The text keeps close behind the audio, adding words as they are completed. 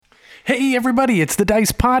Hey everybody, it's the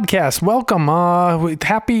Dice Podcast. Welcome.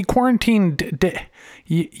 Happy quarantine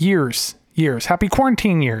years. Happy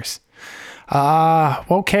quarantine years.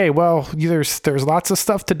 Okay, well, there's lots of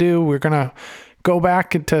stuff to do. We're gonna go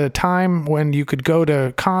back into time when you could go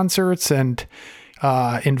to concerts and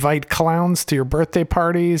invite clowns to your birthday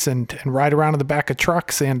parties and ride around in the back of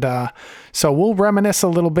trucks. And so we'll reminisce a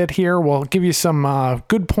little bit here. We'll give you some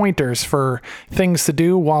good pointers for things to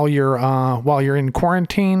do while you're in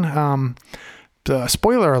quarantine. The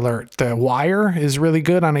spoiler alert: The Wire is really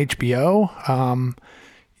good on HBO.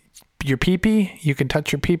 Your pee-pee, you can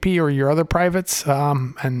touch your pee-pee or your other privates,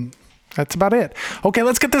 and that's about it. Okay,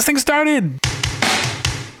 let's get this thing started.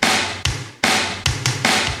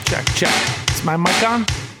 Check. Is my mic on? 1,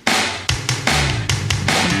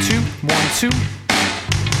 2, 1, 2.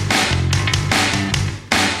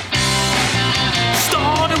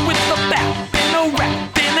 Starting with the bat, then a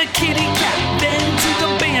rat, then a kitty cat, then to the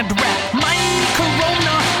band rap. My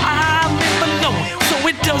corona, I live alone, so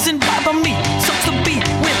it doesn't bother me. Sucks to be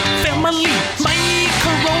with family. My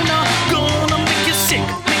corona, gonna make you sick,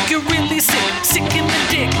 make you really sick, sick in the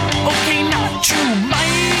dick. Okay, not true. My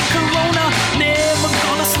corona, never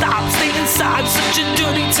gonna stop. Stay inside, such a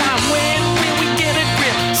dirty time. When will we get a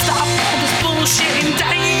grip? Stop all this bullshit and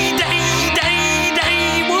die.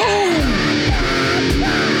 Woo!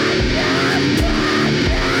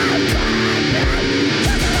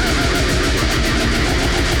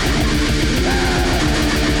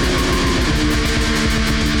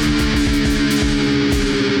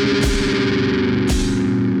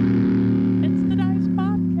 It's the Dice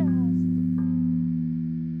Podcast.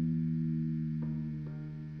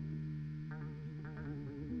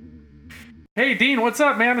 Hey Dean, what's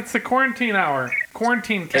up, man? It's the quarantine hour.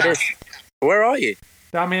 Quarantine cast. It is. Where are you?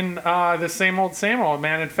 I'm in the same old,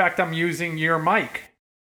 man. In fact, I'm using your mic.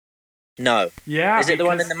 No. Yeah. Is it the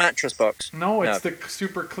one because- in the mattress box? No, it's the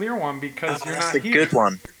super clear one because you're that's not the here. good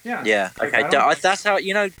one. Yeah. Yeah. Like, Okay. I don't- That's how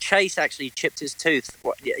Chase actually chipped his tooth.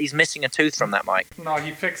 He's missing a tooth from that mic. No,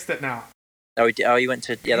 he fixed it now. Oh, he went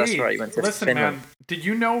to. Yeah, that's Hey, right. He went to listen, Finland. man. Did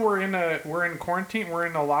you know we're in quarantine? We're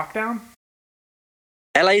in a lockdown.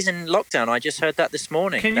 LA's in lockdown. I just heard that this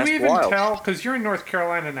morning. Can you That's even wild. tell? Because you're in North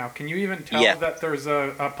Carolina now. Can you even tell Yeah. that there's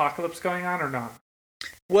a apocalypse going on or not?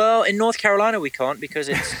 Well, in North Carolina we can't because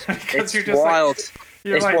it's Because it's wild.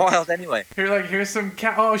 You're It's like, wild anyway. You're like, here's some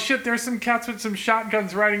cat. Oh shit! There's some cats with some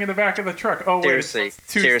shotguns riding in the back of the truck. Oh wait, Seriously. it's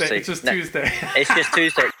Tuesday. Seriously. It's just No. Tuesday. It's just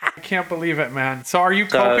Tuesday. I can't believe it, man. So are you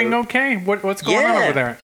So- coping okay? What's going on Yeah. over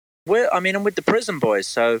there? I'm with the Prison Boys,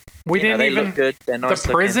 so We didn't they even look good. They're nice the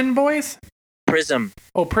looking. prison boys. Prism.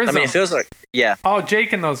 Oh, prison. I mean, it feels like Oh,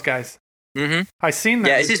 Jake and those guys. Mm-hmm. I seen that.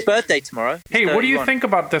 Yeah, it's his birthday tomorrow. Hey, He's what do you 31. think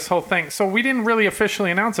about this whole thing? So we didn't really officially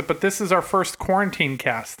announce it, but this is our first quarantine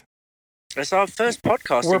cast. It's our first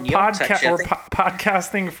podcast We're in York, actually, I think.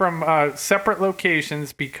 podcasting from separate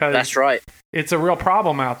locations because That's right. it's a real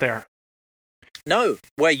problem out there. No,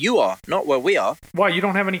 where you are, not where we are. Why, you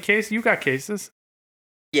don't have any cases? You got cases.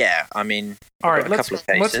 Yeah, I mean, All I've right, got a let's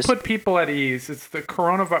couple of cases. put people at ease. It's the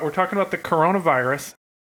coronavirus. We're talking about the coronavirus,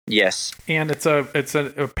 Yes. and it's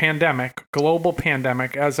a pandemic, global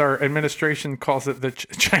pandemic, as our administration calls it, the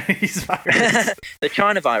Chinese virus. The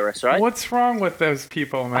China virus, right? What's wrong with those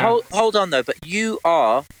people, man? Hold on, though, but you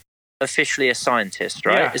are officially a scientist,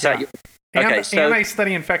 right? Yeah, Is that yeah. your... Okay, and I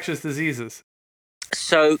study infectious diseases.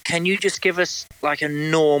 So can you just give us like a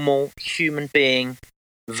normal human being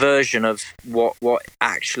version of what for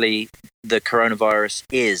the coronavirus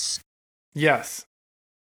is? Yes,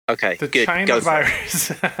 Okay, the good. China Go for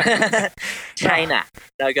virus. it. China.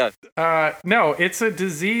 No, go. No, it's a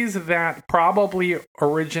disease that probably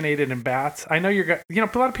originated in bats. I know a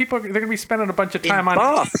lot of people they're gonna be spending a bunch of time In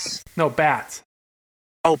on baths. no bats.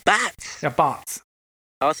 Oh, bats. Yeah, bots.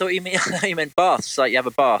 Oh, I thought you meant baths, like you have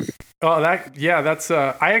a bath. Oh, that's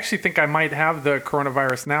I actually think I might have the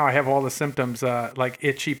coronavirus now. I have all the symptoms like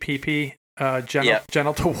itchy pee-pee,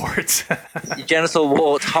 genital warts, Your genital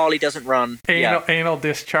wart. Harley doesn't run. anal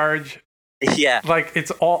discharge. Yeah. Like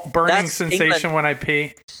it's all burning That's sensation England. when I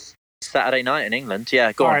pee. Saturday night in England.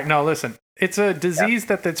 Yeah, go All on. right, no, listen. It's a disease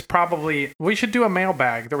that's probably... We should do a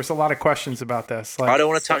mailbag. There was a lot of questions about this. Like, I don't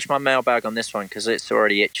want to touch my mailbag on this one because it's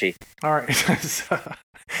already itchy. All right.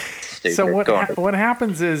 Stupid. So Go on. what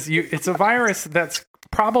happens is it's a virus that's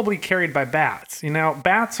probably carried by bats.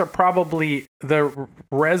 Bats are probably the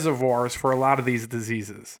reservoirs for a lot of these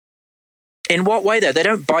diseases. In what way, though? They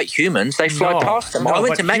don't bite humans. They fly No, past them. no, I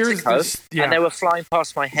went to but here's Mexico, this- yeah. and they were flying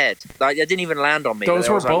past my head. Like, they didn't even land on me. Those but I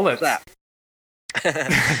were was like, bullets. "What's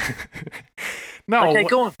that?" No, Okay,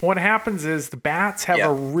 go on. what happens is the bats have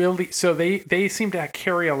a really so they seem to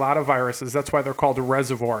carry a lot of viruses. That's why they're called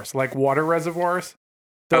reservoirs, like water reservoirs.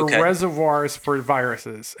 They're reservoirs for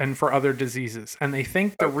viruses and for other diseases. And they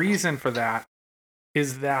think the reason for that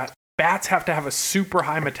is that bats have to have a super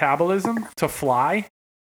high metabolism to fly.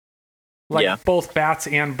 Like both bats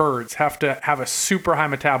and birds have to have a super high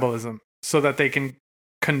metabolism so that they can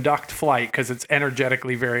conduct flight because it's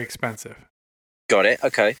energetically very expensive. Got it.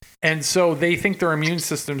 Okay. And so they think their immune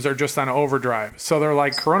systems are just on overdrive. So they're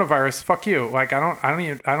like, coronavirus, fuck you. Like, I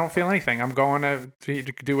don't feel anything. I'm going to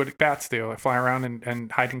do what bats do. I fly around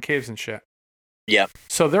and hide in caves and shit. Yeah.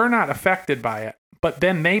 So they're not affected by it. But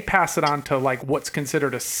then they pass it on to like what's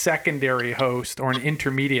considered a secondary host or an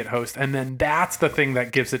intermediate host. And then that's the thing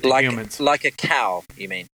that gives it to humans. Like a cow, you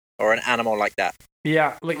mean? Or an animal like that?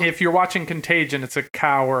 Yeah, like if you're watching Contagion, it's a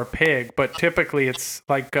cow or a pig, but typically it's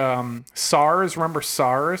like SARS. Remember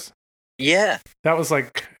SARS? Yeah. That was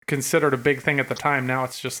like considered a big thing at the time. Now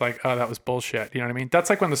it's just like, oh, that was bullshit. You know what I mean?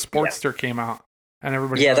 That's like when the Sportster came out, and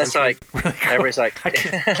everybody. Yeah, that's like really cool. everybody's like, I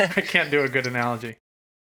can't do a good analogy.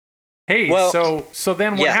 Hey, well, so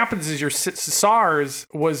then what happens is your SARS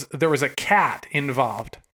there was a cat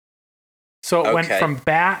involved, so it went from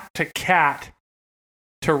bat to cat.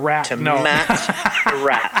 To rat. To no. mat to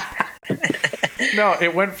rat. No,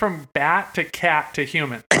 it went from bat to cat to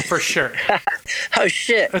human, for sure. Oh,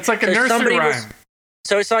 shit. It's like a nursery rhyme.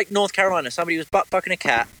 So it's like North Carolina. Somebody was butt fucking a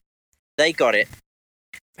cat. They got it.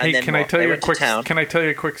 And hey, then can I tell you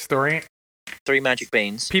a quick story? 3 magic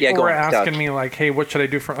beans. People were asking me like, hey, what should I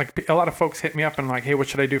do for, like, a lot of folks hit me up and like, hey, what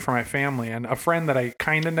should I do for my family? And a friend that I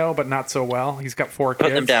kind of know, but not so well, he's got 4 kids.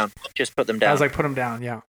 Put them down. Just put them down. I was like, put them down.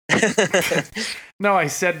 Yeah. No, he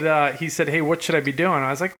said, hey, what should I be doing?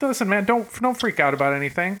 I was like, listen, man, don't freak out about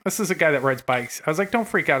anything. This is a guy that rides bikes. I was like, don't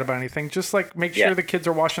freak out about anything. Just like make sure the kids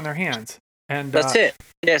are washing their hands. And that's it.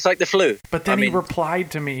 Yeah, it's like the flu. But then he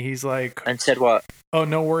replied to me. He's like, and said what? Oh,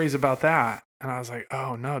 no worries about that. And I was like,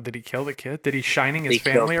 oh no, did he kill the kid? Did he shining his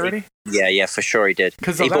family already? Yeah, for sure he did.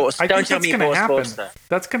 Because don't tell me he bought Sportster.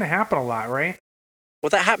 That's going to happen a lot, right? Well,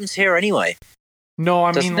 that happens here anyway. No,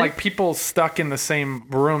 I mean, like people stuck in the same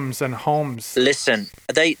rooms and homes. Listen,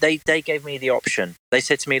 they gave me the option. They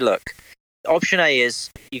said to me, look, option A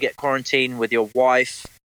is you get quarantined with your wife,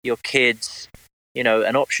 your kids,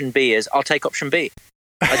 and option B is I'll take option B.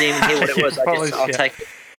 I didn't even hear what it was. I'll take it.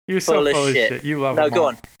 You're so full of shit. You love them. No, go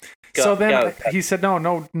on. So then he said,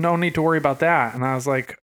 no need to worry about that. And I was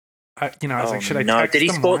like, I was like, should I text them? No, did he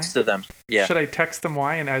sports to them? Yeah. Should I text them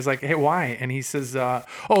why? And I was like, hey, why? And he says, oh,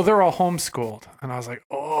 they're all homeschooled. And I was like,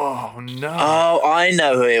 oh, no. Oh, I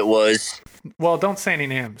know who it was. Well, don't say any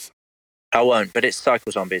names. I won't, but it's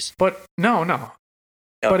Cycle Zombies. But no. Oh.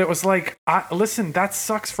 But it was like, listen, that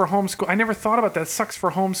sucks for homeschool. I never thought about that. It sucks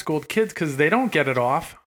for homeschooled kids because they don't get it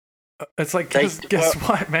off. It's like, guess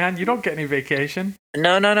what, man? You don't get any vacation.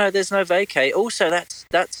 No. There's no vacay. Also,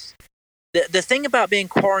 that's the thing about being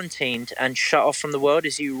quarantined and shut off from the world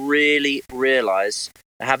is you really realize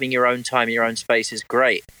that having your own time, your own space is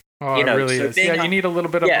great. Oh, it really is. Yeah, you need a little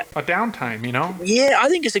bit of a downtime, Yeah, I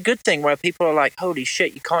think it's a good thing where people are like, holy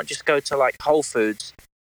shit, you can't just go to like Whole Foods,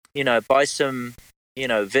 buy some,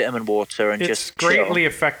 vitamin water and just chill. It's greatly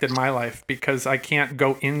affected my life because I can't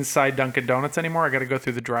go inside Dunkin' Donuts anymore. I got to go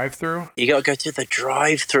through the drive-thru. You got to go through the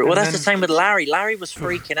drive-thru. Well, that's the same with Larry. Larry was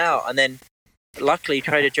freaking out, and then luckily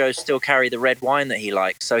Trader Joe's still carry the red wine that he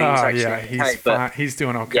likes, so he was actually fine. He's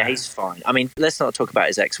doing okay. Yeah, he's fine. I mean, let's not talk about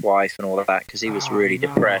his ex-wife and all of that because he was really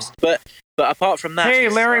depressed. But apart from that, hey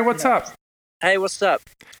Larry, what's up? Hey, what's up?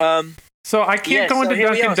 So I can't go into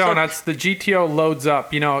Dunkin' Donuts. The GTO loads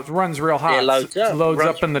up. It runs real hot. It loads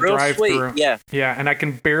up in the drive-thru. Yeah. Yeah, and I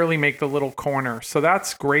can barely make the little corner. So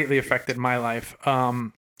that's greatly affected my life.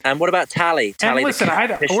 And what about Tally? And listen,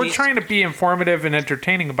 we're trying to be informative and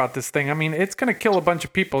entertaining about this thing. I mean, it's going to kill a bunch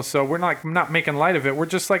of people, so we're not making light of it. We're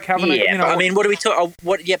just like having I mean, what do we talk?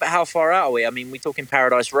 But how far out are we? I mean, we talking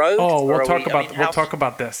Paradise Road? Oh, we'll talk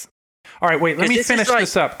about this. All right, wait. Let me finish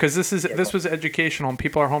this up because this was educational and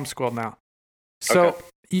people are homeschooled now. So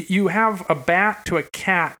you have a bat to a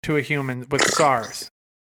cat to a human with SARS.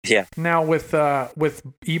 Yeah. Now with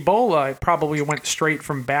Ebola, it probably went straight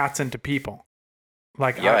from bats into people.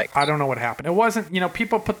 Like I don't know what happened. It wasn't.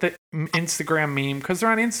 People put the Instagram meme because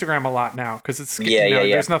they're on Instagram a lot now because it's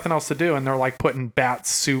there's nothing else to do and they're like putting bat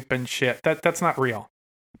soup and shit. That's not real.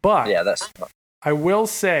 But I will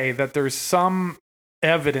say that there's some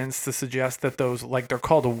evidence to suggest that those they're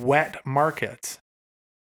called wet markets.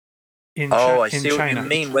 I see what you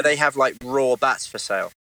mean, where they have like raw bats for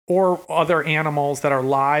sale. Or other animals that are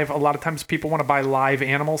live. A lot of times people want to buy live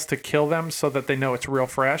animals to kill them so that they know it's real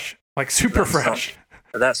fresh. like super fresh.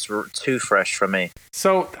 That's too fresh for me.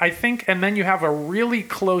 So I think, and then you have a really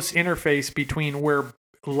close interface between where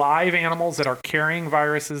live animals that are carrying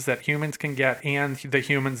viruses that humans can get and the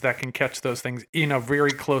humans that can catch those things in a very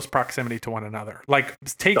close proximity to one another. Like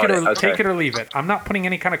take it or leave it. I'm not putting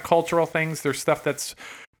any kind of cultural things. There's stuff that's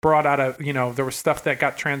brought out of, there was stuff that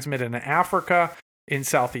got transmitted in Africa, in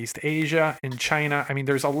Southeast Asia, in China. I mean,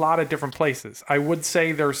 there's a lot of different places. I would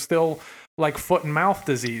say there's still like foot and mouth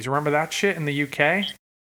disease. Remember that shit in the UK?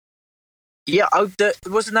 Yeah,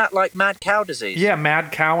 wasn't that like mad cow disease? Yeah,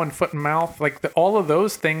 mad cow and foot and mouth. Like all of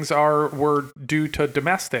those things were due to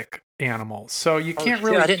domestic animals. So you can't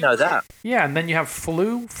really. I didn't know that. Yeah, and then you have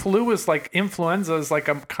flu. Flu is like influenza is like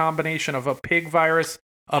a combination of a pig virus.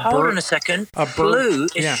 Hold on a second. Flu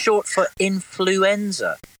is short for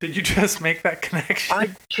influenza. Did you just make that connection?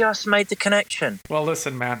 I just made the connection. Well,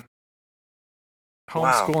 listen, man.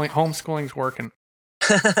 Homeschooling's working.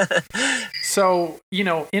 So,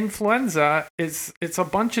 influenza it's a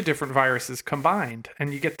bunch of different viruses combined,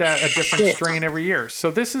 and you get a different strain every year.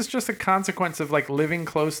 So this is just a consequence of like living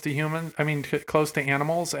close to close to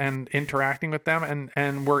animals and interacting with them,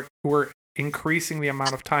 and we're increasing the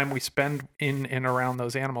amount of time we spend in and around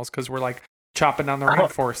those animals because we're like chopping down the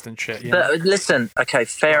rainforest and shit. But listen, okay,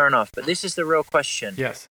 fair enough. But this is the real question.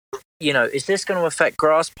 Yes. Is this going to affect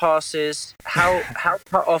grass passes? How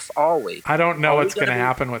cut off are we? I don't know what's going to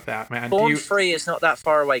happen with that, man. Born free is not that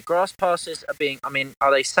far away. Grass passes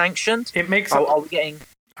are they sanctioned? It makes. Are we getting?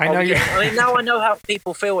 Now I know how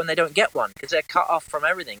people feel when they don't get one because they're cut off from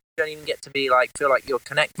everything. You don't even get to be feel like you're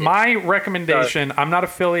connected. My recommendation, I'm not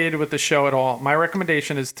affiliated with the show at all. My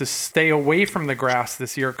recommendation is to stay away from the grass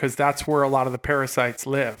this year because that's where a lot of the parasites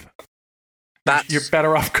live. You're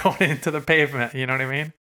better off going into the pavement. You know what I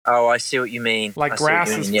mean? Oh, I see what you mean. Like grass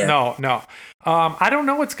is no. I don't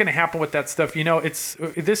know what's going to happen with that stuff.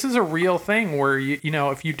 This is a real thing where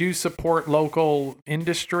if you do support local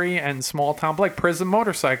industry and small town, like Prism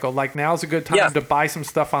Motorcycle, like now's a good time to buy some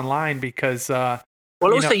stuff online because.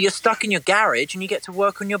 You're stuck in your garage and you get to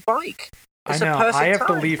work on your bike. I know. I have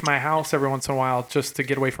to leave my house every once in a while just to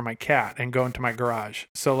get away from my cat and go into my garage.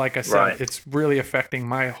 So, like I said, it's really affecting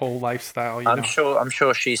my whole lifestyle. I'm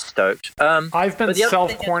sure she's stoked. I've been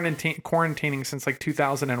self-quarantining since like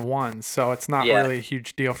 2001, so it's not really a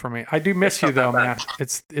huge deal for me. I do miss you though, man.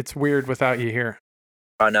 It's weird without you here.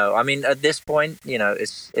 I know. I mean, at this point,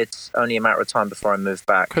 it's only a matter of time before I move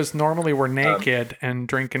back. Because normally we're naked and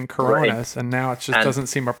drinking Coronas, and now it just doesn't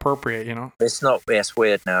seem appropriate, It's not. It's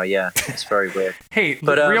weird now. Yeah, it's very weird. Hey,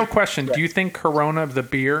 real question: do you think Corona, the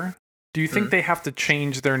beer, do you think they have to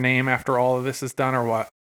change their name after all of this is done, or what?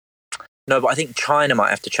 No, but I think China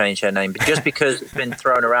might have to change their name, but just because it's been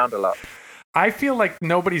thrown around a lot. I feel like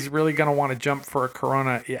nobody's really going to want to jump for a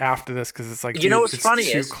Corona after this because it's like, what's funny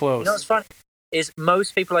is too close. What's funny is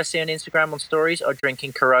most people I see on Instagram on stories are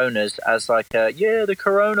drinking Coronas as the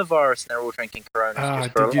coronavirus, and they're all drinking Coronas.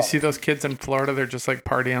 Did you see those kids in Florida? They're just like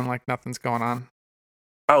partying like nothing's going on.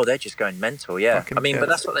 Oh, they're just going mental, yeah. Fucking kids. But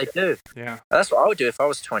that's what they do. Yeah. That's what I would do if I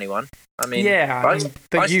was 21. I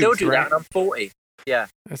still do that, and I'm 40. Yeah.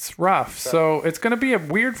 It's rough. So it's going to be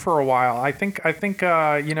weird for a while. I think.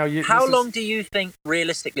 How long do you think,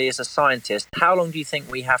 realistically, as a scientist, how long do you think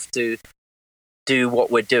we have to do what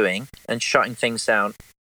we're doing and shutting things down?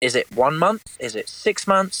 Is it 1 month? Is it 6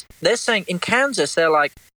 months? They're saying in Kansas, they're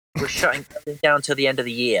like, we're shutting everything down till the end of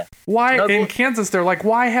the year. Why in Kansas? They're like,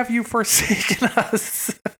 why have you forsaken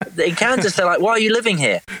us? In Kansas, they're like, why are you living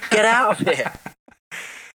here? Get out of here.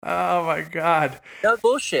 Oh my God. No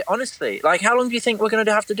bullshit. Honestly, like, how long do you think we're going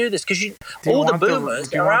to have to do this? Because all the boomers.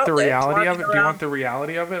 Do you want the reality of it? Do you want the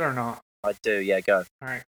reality of it or not? I do. Yeah, go. All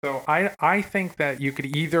right. So I think that you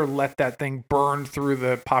could either let that thing burn through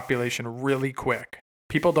the population really quick.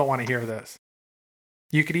 People don't want to hear this.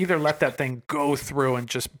 You could either let that thing go through and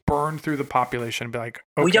just burn through the population and be like,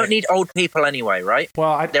 okay. We don't need old people anyway, right?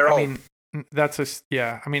 Well, I mean, that's just,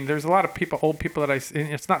 yeah. I mean, there's a lot of old people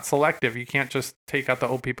it's not selective. You can't just take out the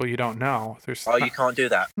old people you don't know. You can't do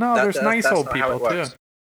that. No, there's nice old people too.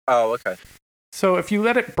 Oh, okay. So if you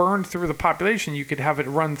let it burn through the population, you could have it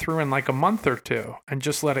run through in like a month or two and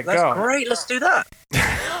just let it go. That's great. Let's do that.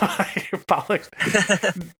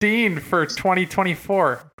 Dean for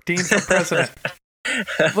 2024. Dean for president.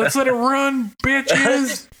 Let's let it run,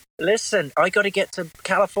 bitches. Listen, I got to get to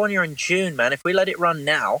California in June, man. If we let it run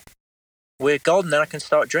now, we're golden, then I can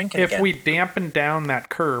start drinking If again. we dampen down that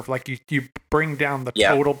curve, like you bring down the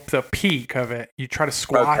Yeah. the peak of it, you try to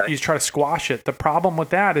squash it. The problem with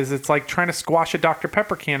that is it's like trying to squash a Dr.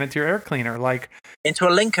 Pepper can into your air cleaner, like Into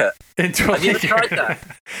a Linkert. into a Have you ever tried that?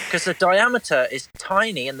 Because the diameter is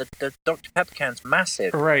tiny and the Dr. Pepper can's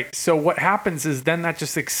massive. Right. So what happens is then that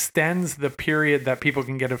just extends the period that people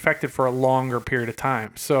can get affected for a longer period of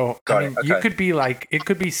time. So Got I it, mean, okay. you could be like, it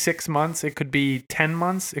could be 6 months, it could be 10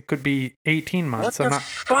 months, it could be 18 months. What the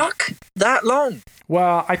fuck? That long?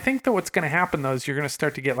 Well, I think that what's going to happen though is you're going to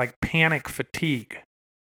start to get like panic fatigue,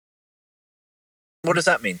 What does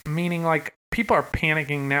that mean? meaning like people are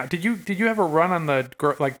panicking now. Did you ever run on the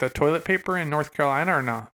toilet paper in North Carolina or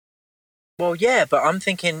no? Well, yeah, but I'm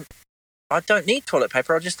thinking I don't need toilet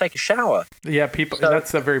paper. I'll just take a shower. Yeah, people. So-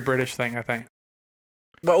 That's a very British thing, I think.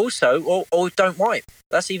 But also, or don't wipe.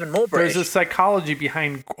 That's even more British. There's a psychology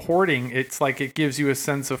behind hoarding. It's like it gives you a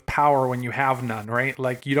sense of power when you have none, right?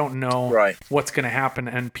 Like you don't know Right. what's going to happen,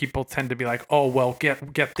 and people tend to be like, "Oh, well,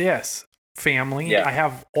 get this, family.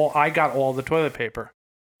 Yeah. I got all the toilet paper."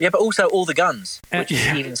 Yeah, but also all the guns, And- which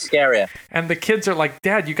yeah. is even scarier. And the kids are like,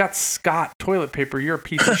 "Dad, you got Scott toilet paper. You're a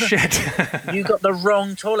piece of shit. You got the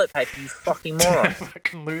wrong toilet paper, you fucking moron.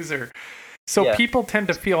 Fucking loser." So Yeah. people tend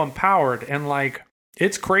to feel empowered, and like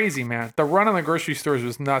it's crazy, man. The run on the grocery stores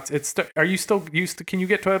was nuts. Are you still used to? Can you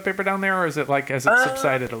get toilet paper down there, or is it like has it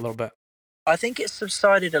subsided a little bit? I think it's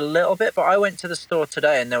subsided a little bit, but I went to the store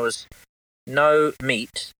today and there was no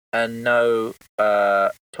meat and no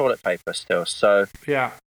toilet paper still. So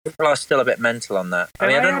Yeah. people are still a bit mental on that. I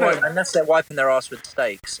And mean, I I don't know, had unless they're wiping their ass with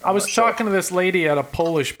steaks. I was talking to this lady at a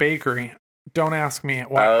Polish bakery. Don't ask me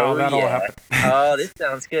how that all happened. Oh, this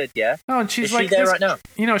sounds good, yeah. No, and she's Is like, she there this, right now?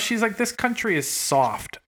 you know, she's like, this country is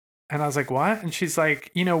soft. And I was like, what? And she's like,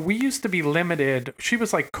 you know, we used to be limited. She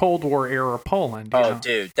was like Cold War era Poland. You Oh, know?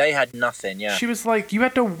 dude, they had nothing, yeah. She was like, you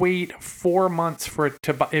had to wait 4 months for it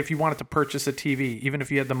to buy, if you wanted to purchase a TV, even if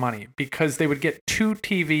you had the money, because they would get 2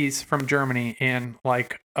 TVs from Germany in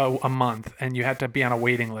like a month, and you had to be on a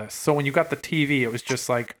waiting list. So when you got the TV, it was just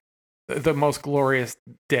like the most glorious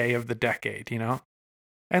day of the decade, you know?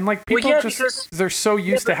 And like people Well, yeah, just because- they're so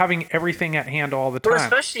used to having everything at hand all the Well, time.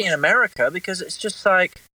 especially in America, because it's just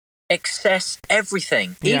like excess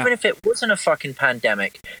everything. Yeah. Even if it wasn't a fucking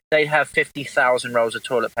pandemic, they'd have 50,000 rolls of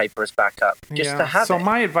toilet paper as backup just to have so it.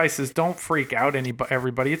 my advice is don't freak out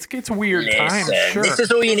everybody. It's a weird time, Listen, sure. this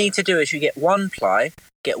is all you need to do is you get one ply,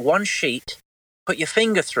 get one sheet, put your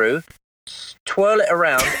finger through, twirl it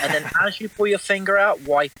around, and then as you pull your finger out,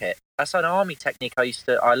 wipe it. That's an army technique I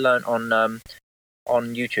learned on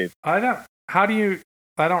YouTube. I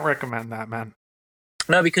don't recommend that, man.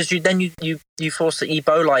 No, because you force the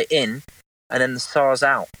Ebola in, and then the SARS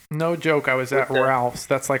out. No joke, I was at With the- Ralph's.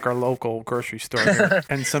 That's like our local grocery store here.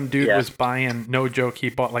 And some dude Yeah. was buying, no joke, he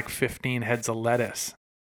bought like 15 heads of lettuce.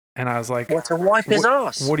 And I was like, What, to wipe his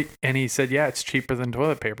ass? And he said, yeah, it's cheaper than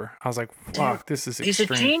toilet paper. I was like, fuck, this is He's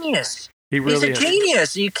extreme. a genius. He He's really a is.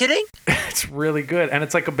 genius. Are you kidding? It's really good. And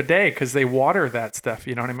it's like a bidet because they water that stuff.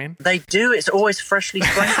 You know what I mean? They do. It's always freshly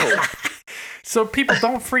sprinkled. So people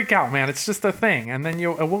don't freak out, man. It's just a thing. And then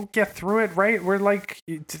we'll get through it, right? We're like,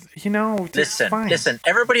 you know, it's fine. Listen.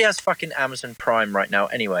 Everybody has fucking Amazon Prime right now,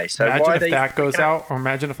 anyway. So Imagine why if they that goes freaking out, or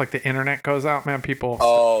imagine if like the internet goes out, man. People,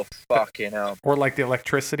 Oh fucking hell! or like the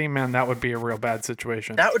electricity, man. That would be a real bad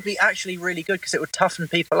situation. That would be actually really good because it would toughen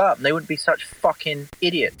people up, and they wouldn't be such fucking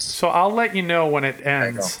idiots. So I'll let you know when it you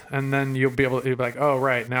ends, and then you'll be like, oh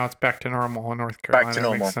right, now it's back to normal in North Carolina. Back to That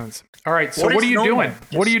normal. makes sense. All right. So What what are is you normal? doing?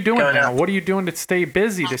 What are you Just doing going now? out. What are you doing to stay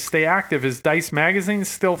busy, to stay active? Is Dice Magazine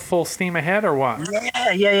still full steam ahead, or what?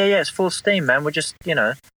 Yeah. It's full steam, man. We're just,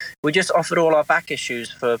 we just offered all our back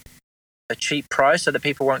issues for a cheap price so that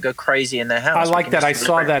people won't go crazy in their house. I We like can that. just I saw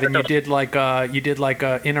deliver that, it and you did like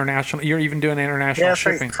international. You're even doing international Yeah,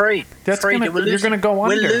 shipping. free. That's free. gonna- We're you're gonna go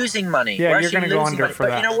under. We're losing money. Yeah, We're you're actually gonna go losing under money. for but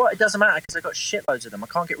that. you know what? It doesn't matter because I've got shitloads of them. I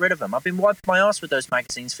can't get rid of them. I've been wiping my ass with those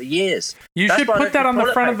magazines for years. You That's should why I put don't that do on the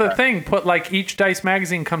toilet front of the paper. thing. Put like each Dice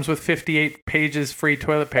magazine comes with 58 pages free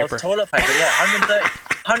toilet paper. Of toilet paper, yeah.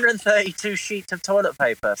 132 sheets of toilet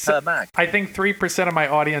paper per mag. I think 3% of my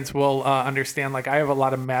audience will understand. Like I have a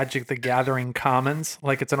lot of Magic the Gathering commons,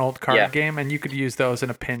 like it's an old card Yeah. game, and you could use those in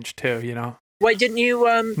a pinch too. You know, Wait, didn't you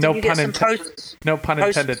No get pun some intended. No pun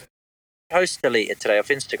Post- intended. posts deleted today off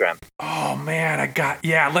Instagram? Oh man,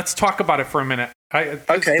 let's talk about it for a minute.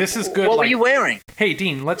 Okay. This is good. What were like- you wearing? Hey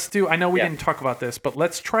Dean, let's do. I know we Yeah. didn't talk about this, but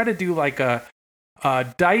let's try to do like a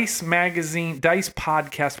Dice magazine, Dice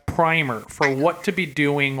podcast primer for what to be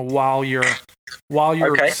doing while you're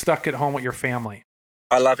Okay. stuck at home with your family.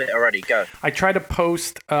 I love it already. Go. I tried to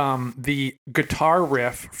post the guitar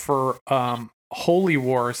riff for Holy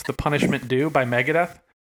Wars, The Punishment Due by Megadeth.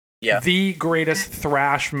 Yeah. The greatest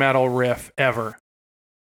thrash metal riff ever.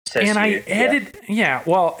 Says And I you. edited,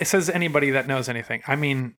 well, it says anybody that knows anything. I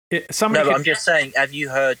mean, somebody. No, but could- I'm just saying. Have you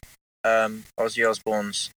heard Ozzy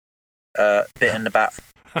Osbourne's "Bit in the Bat"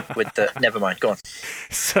 with the? Never mind. Go on.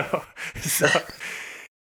 So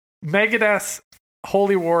Megadeth's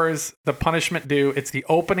Holy Wars, The Punishment Due. It's the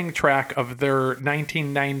opening track of their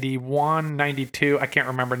 1991, 92, I can't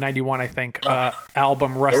remember, 91, I think,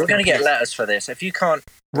 album, Rust We're in going to get Peace. letters for this. If you can't,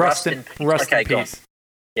 Rust in Okay, go on. Peace.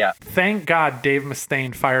 Yeah. Thank God Dave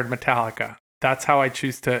Mustaine fired Metallica. That's how I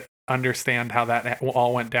choose to understand how that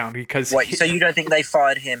all went down. Because Wait, so you don't think they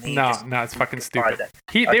fired him? He no, just it's fucking fired stupid. them.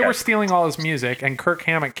 They Okay. were stealing all his music, and Kirk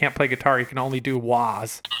Hammett can't play guitar. He can only do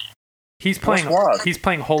wahs. He's playing. wahs? He's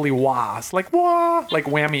playing holy wahs, like wah, like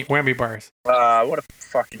whammy bars. What a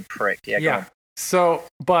fucking prick. Yeah, go Yeah. on. So,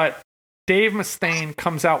 but Dave Mustaine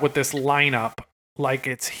comes out with this lineup, like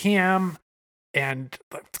it's him and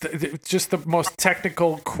just the most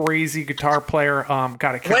technical, crazy guitar player.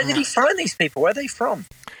 Where did he find these people? Where are they from?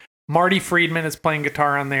 Marty Friedman is playing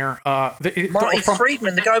guitar on there. Marty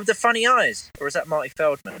Friedman, the guy with the funny eyes, or is that Marty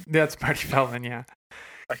Feldman? That's Marty Feldman, yeah.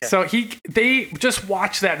 Okay. So they just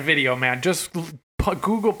watch that video, man. Just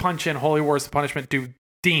Google punch in Holy Wars, The Punishment Due,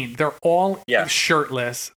 Dean. They're all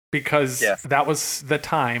shirtless because that was the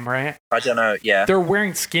time, right? I don't know. Yeah. They're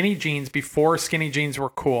wearing skinny jeans before skinny jeans were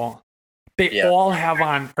cool. They all have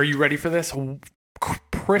on, are you ready for this?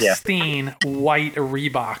 Pristine white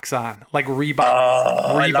Reeboks on. Like Reebok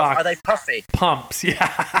Are they puffy? pumps.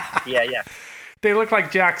 Yeah. Yeah. They look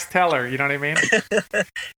like Jax Teller, you know what I mean?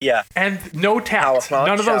 Yeah. And no tats. Power plant,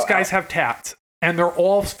 None of those shout guys out. have tats. And they're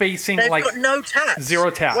all facing They've like got no tats. zero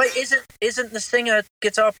tats. Wait, isn't the singer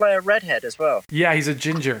guitar player redhead as well? Yeah, he's a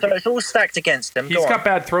ginger. So it's all stacked against him. He's Go got on.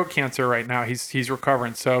 bad throat cancer right now. He's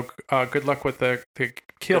recovering. So good luck with the Good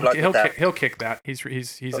luck with that. he'll kick that. He's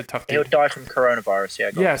a tough He'll dude. die from coronavirus.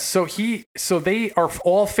 Yeah. Go on. Yeah, so they are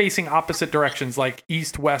all facing opposite directions, like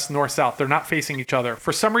east, west, north, south. They're not facing each other.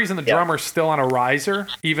 For some reason, the drummer's still on a riser,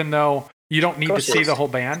 even though you don't need to see the whole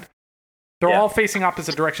band. They're all facing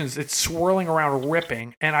opposite directions. It's swirling around,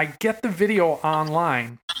 ripping. And I get the video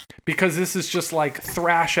online because this is just like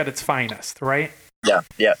thrash at its finest, right? Yeah.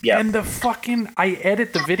 And I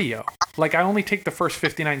edit the video. Like I only take the first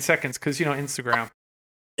 59 seconds because, Instagram.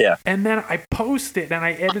 Yeah. And then I post it and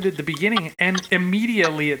I edited the beginning and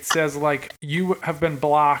immediately it says like, you have been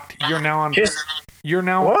blocked. You're now on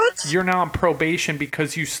probation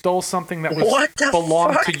because you stole something that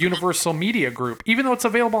belonged to Universal Media Group, even though it's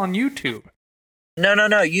available on YouTube.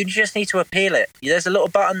 No. You just need to appeal it. There's a little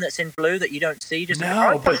button that's in blue that you don't see.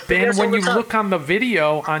 But then when you look on the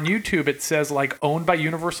video on YouTube, it says like owned by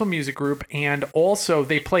Universal Music Group, and also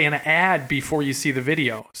they play an ad before you see the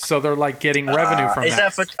video, so they're like getting revenue from is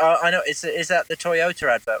that. For, I know. Is that the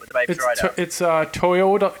Toyota advert with the baby driver? It's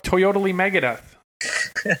Toyotally Megadeth.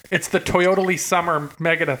 It's the Toyotally Summer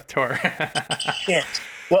Megadeth tour. Shit.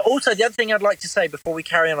 Well, also the other thing I'd like to say before we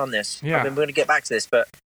carry on this, Yeah. I mean, we're going to get back to this, but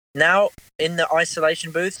now in the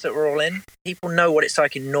isolation booths that we're all in, people know what it's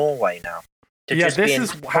like in Norway now. This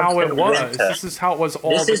is how it was. Winter. This is how it was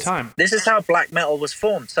all the time. This is how black metal was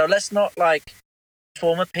formed. So let's not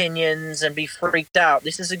form opinions and be freaked out.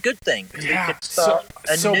 This is a good thing. We could start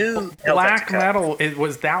a new black metal.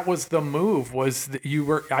 That was the move. Was that you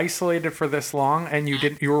were isolated for this long and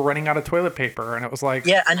you were running out of toilet paper, and it was like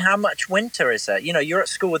and how much winter is there? You're at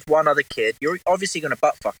school with one other kid. You're obviously going to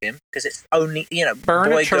butt fuck him because it's only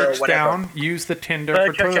burn boy, a church girl, whatever. down. Use the Tinder Burn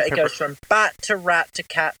for a church toilet down. It paper. goes from bat to rat to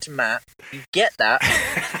cat to mat. You get that?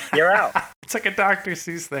 You're out. It's like a Dr.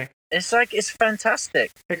 Seuss thing. It's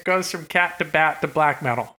fantastic. It goes from cat to bat to black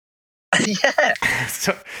metal. Yeah.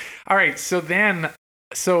 So, all right. So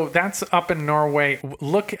that's up in Norway.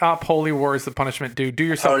 Look up Holy Wars, The Punishment Due. Do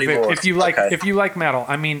yourself Holy Wars. if you like metal.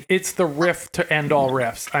 I mean, it's the riff to end all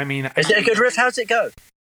riffs. I mean, Is it a good riff? How's it go?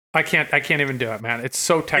 I can't even do it, man. It's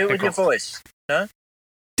so Do technical. it with your voice. No?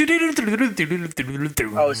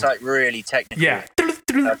 Oh, it's like really technical. Yeah.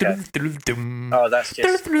 Oh, that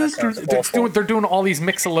sounds awful. They're doing all these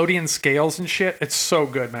Mixolydian scales and shit. It's so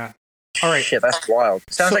good, man. All right. Shit, that's wild.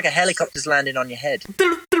 Sounds like a helicopter's landing on your head.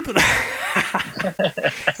 All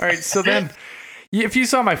right, so then if you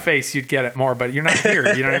saw my face, you'd get it more, but you're not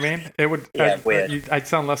here. You know what I mean? It would. Weird. I'd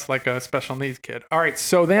sound less like a special needs kid. All right,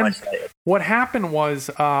 so then what happened was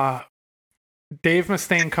Dave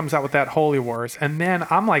Mustaine comes out with that Holy Wars, and then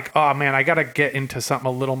I'm like, oh man, I gotta get into something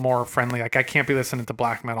a little more friendly. Like I can't be listening to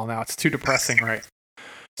black metal now; it's too depressing, right?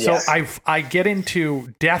 So I get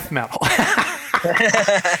into death metal.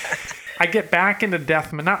 I get back into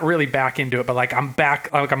death, not really back into it, but like I'm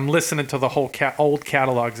back, like I'm listening to the whole old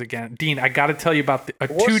catalogs again. Dean, I got to tell you about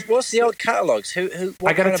what's the old catalogs? Who?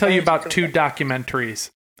 I got to tell you about two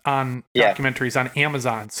documentaries on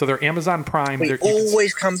Amazon. So they're Amazon Prime. We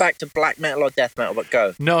always come back to black metal or death metal, but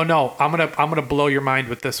go. No, I'm gonna blow your mind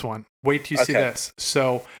with this one. Wait till you see this.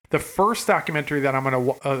 So the first documentary that I'm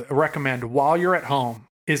gonna recommend while you're at home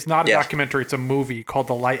is not a documentary; it's a movie called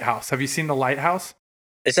The Lighthouse. Have you seen The Lighthouse?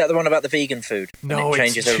 Is that the one about the vegan food? No,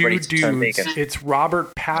 it's two dudes. It's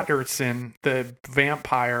Robert Patterson, the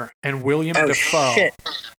vampire, and William Dafoe. Shit.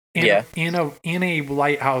 In a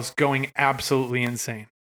lighthouse, going absolutely insane.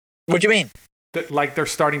 What do you mean? Like they're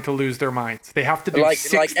starting to lose their minds. They have to do like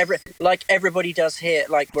everybody does here.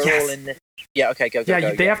 Like we're all in the. Yeah. Okay. Go.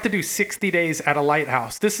 They have to do 60 days at a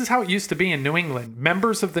lighthouse. This is how it used to be in New England.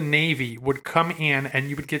 Members of the Navy would come in, and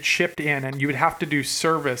you would get shipped in, and you would have to do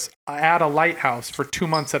service at a lighthouse for 2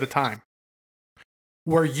 months at a time.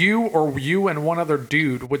 Where you and one other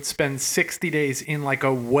dude would spend 60 days in like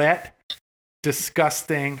a wet,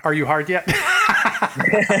 disgusting. Are you hard yet?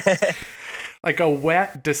 Like a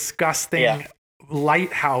wet, disgusting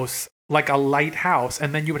lighthouse, like a lighthouse,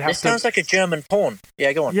 and then you would have to. This sounds like a German porn.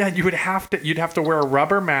 Yeah, go on. Yeah, you'd have to wear a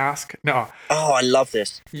rubber mask. No. Oh, I love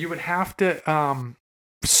this. You would have to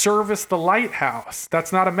service the lighthouse.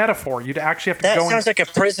 That's not a metaphor. You'd actually have to go. That sounds like a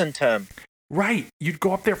prison term. Right. You'd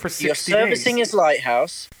go up there for 60 days. You're servicing his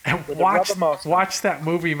lighthouse and watch that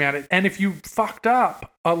movie, man. And if you fucked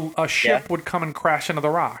up, a ship would come and crash into the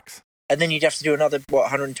rocks. And then you'd have to do another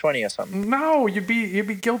 120 or something. No, you'd be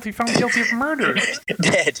found guilty of murder.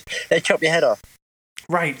 Dead. They'd chop your head off.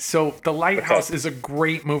 Right. So The Lighthouse is a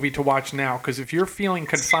great movie to watch now, because if you're feeling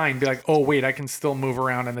confined, be like, oh wait, I can still move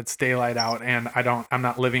around and it's daylight out, and I'm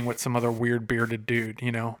not living with some other weird bearded dude,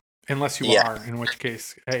 you know, unless you are, in which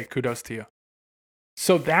case, hey, kudos to you.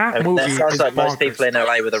 So that movie sounds like bonkers. Most people in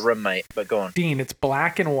LA with a roommate, but go on. Dean, it's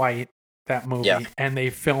black and white. That movie, and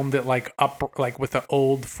they filmed it like with an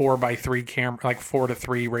old 4x3 camera, like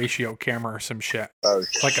 4:3 ratio camera or some shit. Oh,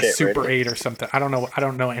 like a Super 8 or something. I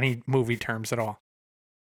don't know any movie terms at all.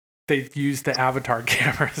 They used the Avatar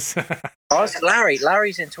cameras. Oh, it's Larry.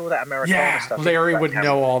 Larry's into all that Americana stuff. Yeah, Larry would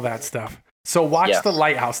know all that stuff. So watch The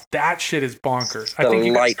Lighthouse. That shit is bonkers. I think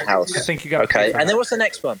you got. Okay, and then what's the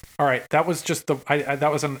next one? All right, that was just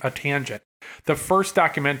that was a tangent. The first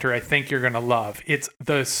documentary I think you're gonna love. It's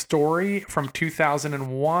the story from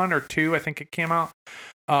 2001 or 2. I think it came out.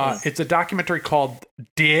 It's a documentary called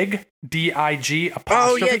Dig, D-I-G.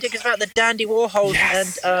 Oh yeah, Dig is about the Dandy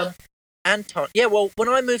Warhols and Anton. Yeah, well, when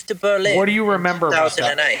I moved to Berlin, what do you remember about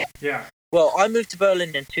 2008? That? Yeah. Well, I moved to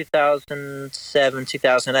Berlin in 2007,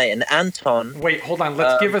 2008, and Anton... Wait, hold on.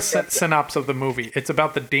 Let's give a synopsis of the movie. It's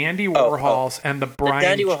about the Dandy Warhols and the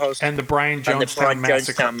Brian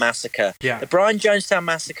Jonestown Massacre. Yeah. The Brian Jonestown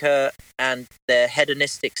Massacre and their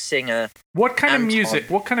hedonistic singer. What kind of music?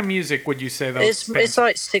 What kind of music would you say though? It's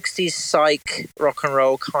like 60s psych rock and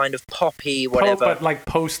roll, kind of poppy, whatever. But like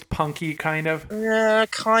post-punky kind of.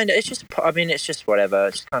 Kind of. It's just. I mean, it's just whatever.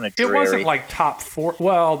 It's kind of dreary. It wasn't like top 4.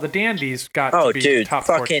 Well, the Dandies got to be top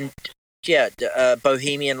 4. Fucking. Yeah,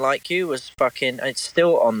 Bohemian Like You was fucking. It's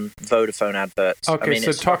still on Vodafone adverts. Okay, I mean,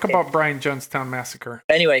 so talk about Brian Jonestown Massacre.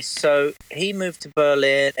 Anyway, so he moved to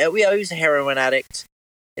Berlin. He was a heroin addict.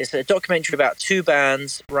 It's a documentary about 2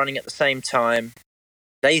 bands running at the same time.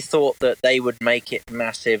 They thought that they would make it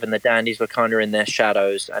massive, and the Dandies were kind of in their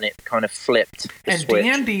shadows, and it kind of flipped.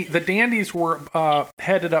 The Dandies were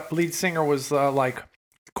headed up. Lead singer was like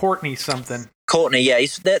Courtney something. Courtney, yeah,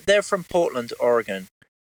 they're from Portland, Oregon.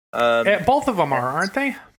 Both of them aren't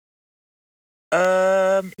they?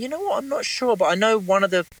 You know what? I'm not sure, but I know one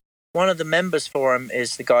of the members for him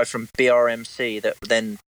is the guy from BRMC. That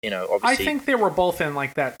then. You know, obviously. I think they were both in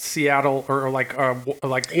like that Seattle or like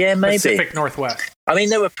maybe. Pacific Northwest. I mean,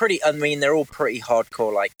 they're all pretty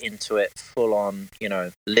hardcore, like into it, full on. You know,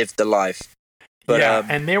 lived the life. But,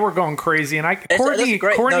 and they were going crazy. And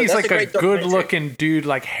Courtney's like a good-looking dude,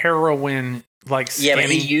 like heroin. Like skinny. Yeah,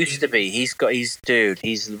 but he used to be. He's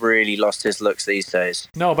really lost his looks these days.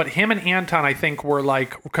 No, but him and Anton, I think, were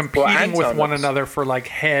like competing with one another for like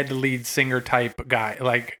head lead singer type guy.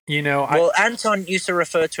 Like, you know. Anton used to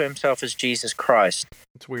refer to himself as Jesus Christ.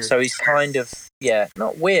 It's weird. So he's kind of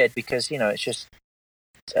not weird because it's just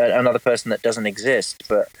another person that doesn't exist.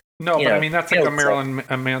 But no, but I mean that's like a Marilyn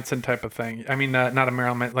Manson type of thing. I mean, not a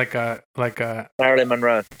Marilyn, like a Marilyn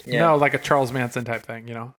Monroe. Yeah. No, like a Charles Manson type thing.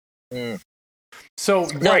 You know. Mm. So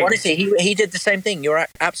honestly, he did the same thing. You're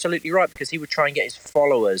absolutely right, because he would try and get his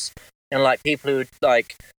followers and like people who would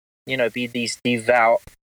like be these devout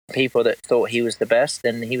people that thought he was the best,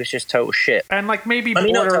 then he was just total shit. And like maybe I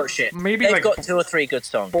mean, not total shit. maybe They've like got 2 or 3 good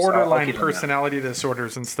songs. I'll borderline give them that. personality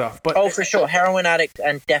disorders and stuff. But Oh, for sure, heroin addict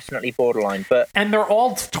and definitely borderline. But and they're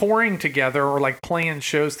all touring together or like playing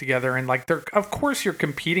shows together, and like they're of course you're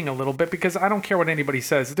competing a little bit because I don't care what anybody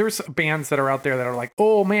says. There's bands that are out there that are like,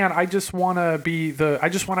 oh man, I just want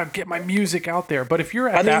to get my music out there. But if you're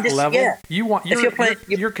at that level,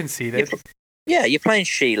 you're conceited. You're playing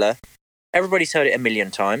Sheila. Everybody's heard it a million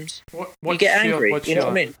times. You get angry. You know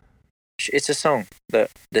what I mean? It's a song that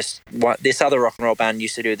this other rock and roll band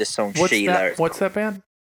used to do. This song, Sheila. What's that band?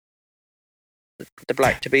 The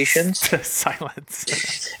Black Tibetians.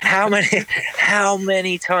 Silence. How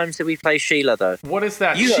many times did we play Sheila though? What is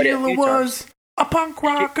that? You Sheila was a punk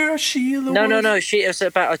rocker. Sheila. No. It was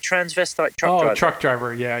about a transvestite truck driver. Truck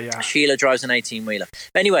driver. Yeah. Sheila drives an 18-wheeler.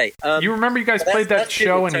 Anyway, you remember you guys played that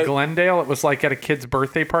show in Glendale? It was like at a kid's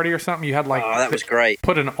birthday party or something. You had like that was great.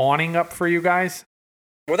 Put an awning up for you guys.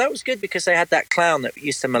 Well, that was good because they had that clown that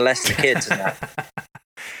used to molest the kids and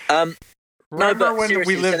that. Remember when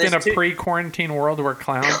we lived in a pre-quarantine world where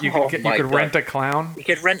clowns you could rent a clown? You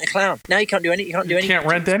could rent a clown. Now you can't do anything. You can't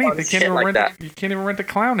rent anything. You can't even rent a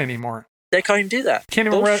clown anymore. They can't even do that.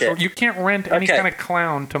 You can't rent any kind of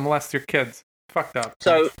clown to molest your kids. Fucked up.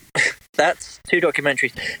 So that's 2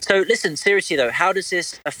 documentaries. So listen, seriously though, how does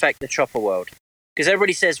this affect the chopper world? Because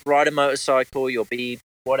everybody says ride a motorcycle, you'll be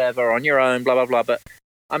whatever on your own, blah blah blah. But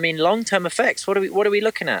I mean, long-term effects. What are we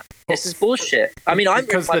looking at? This is bullshit. I mean, I'm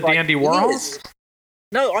because the Dandy Warhols.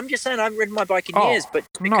 No, I'm just saying I haven't ridden my bike in years, but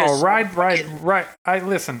ride.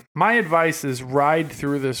 Listen. My advice is ride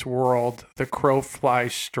through this world. The crow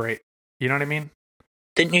flies straight. You know what I mean?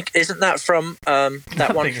 Didn't you? Isn't that from that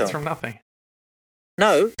nothing, one film? It's from Nothing.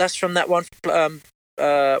 No, that's from that one.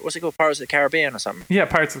 What's it called? Pirates of the Caribbean or something? Yeah,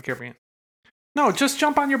 Pirates of the Caribbean. No, just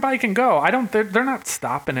jump on your bike and go. They're not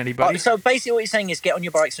stopping anybody. So basically what you're saying is get on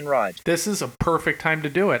your bikes and ride. This is a perfect time to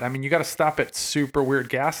do it. I mean, you got to stop at super weird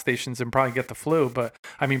gas stations and probably get the flu,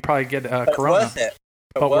 probably get corona. Worth it.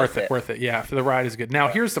 But worth it. Yeah, the ride is good. Now,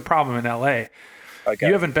 here's the problem in LA. Okay.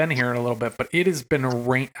 You haven't been here in a little bit, but it has been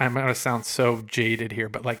I'm going to sound so jaded here,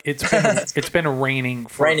 but like it's been raining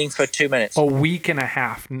for 2 minutes. A week and a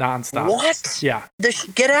half nonstop. What? Yeah.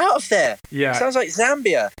 Get out of there. Yeah. Sounds like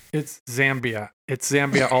Zambia. It's Zambia. It's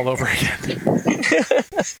Zambia all over again.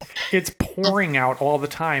 It's pouring out all the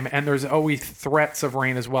time, and there's always threats of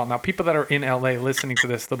rain as well. Now, people that are in LA listening to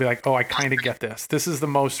this, they'll be like, oh, I kind of get this. This is the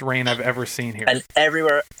most rain I've ever seen here. And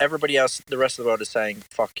everybody else, the rest of the world is saying,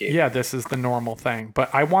 fuck you. Yeah, this is the normal thing.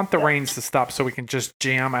 But I want the rains to stop so we can just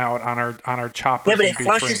jam out on our choppers. Yeah, but it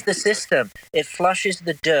flushes the system. It flushes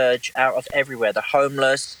the dirge out of everywhere. The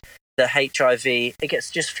homeless, the HIV, it gets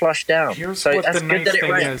just flushed down. Here's what the nice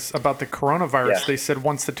thing is about the coronavirus. Yeah. They said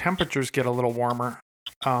once the temperatures get a little warmer,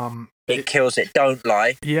 it kills it. Don't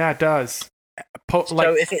lie. Yeah, it does.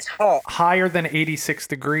 So if it's hot, higher than 86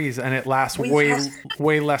 degrees, and it lasts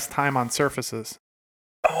way less time on surfaces.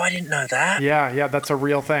 Oh, I didn't know that. Yeah, that's a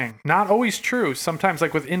real thing. Not always true. Sometimes,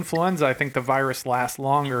 like with influenza, I think the virus lasts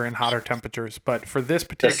longer in hotter temperatures. But for this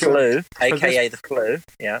particular... The flu, a.k.a. the flu.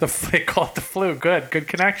 Yeah. They call it the flu. Good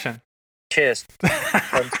connection. Cheers.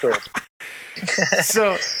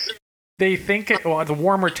 So they think the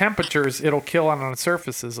warmer temperatures, it'll kill on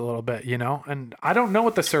surfaces a little bit, you know? And I don't know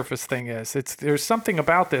what the surface thing is. There's something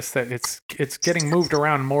about this that it's getting moved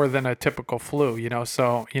around more than a typical flu, you know?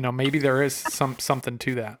 So, you know, maybe there is something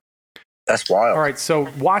to that. That's wild. All right, so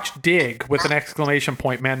watch Dig with an exclamation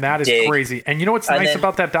point, man. That is crazy. And you know what's nice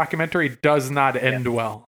about that documentary? It does not end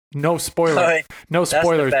well. No spoilers,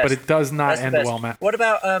 but it does not end well, man. What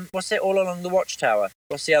about what's it, All Along the Watchtower?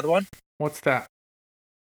 What's the other one? What's that?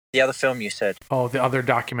 The other film you said. Oh, the other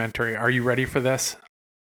documentary. Are you ready for this?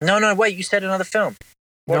 No, wait, you said another film.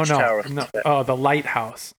 Watchtower. No. Oh, The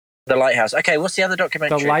Lighthouse. The Lighthouse. Okay, what's the other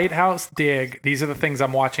documentary? The Lighthouse, Dig. These are the things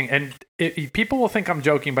I'm watching. And people will think I'm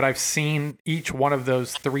joking, but I've seen each one of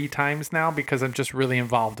those 3 times now because I'm just really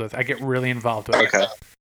involved with it. I get really involved with it. Okay.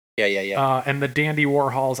 Yeah. And the Dandy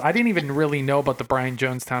Warhols. I didn't even really know about the Brian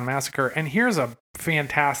Jonestown Massacre. And here's a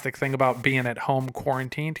fantastic thing about being at home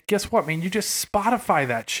quarantined. Guess what, man? You just Spotify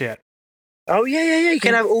that shit. Oh, yeah. You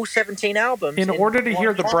can have all 17 albums. In order to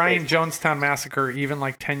hear the Brian Jonestown Massacre, even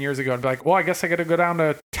like 10 years ago, I'd be like, well, I guess I got to go down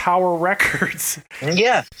to Tower Records.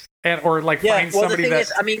 Yeah. Or like find somebody that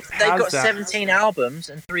is, I mean, they've got 17 albums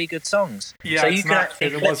and 3 good songs. Yeah, so you can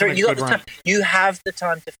actually flip through. You have the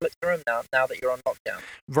time to flip through them now that you're on lockdown.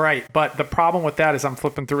 Right, but the problem with that is I'm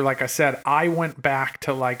flipping through, like I said, I went back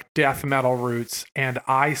to like death metal roots, and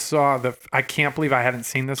I saw I can't believe I hadn't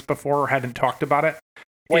seen this before or hadn't talked about it.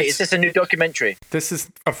 Wait, is this a new documentary? This is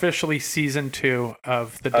officially season 2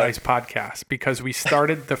 of the Dice podcast because we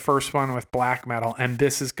started the first one with black metal, and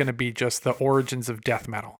this is going to be just the origins of death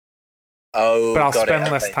metal. Oh, but I'll got spend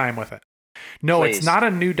it. less Okay. time with it. No, Please. it's not a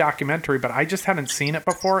new documentary, but I just hadn't seen it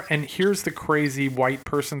before. And here's the crazy white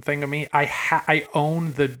person thing of me: I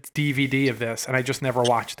own the DVD of this, and I just never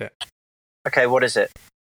watched it. Okay, what is it?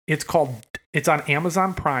 It's on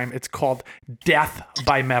Amazon Prime. It's called Death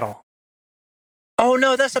by Metal. Oh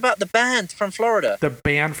no, that's about the band from Florida. The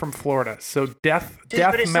band from Florida. So Dude, death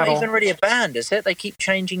but it's metal. not even really a band, is it? They keep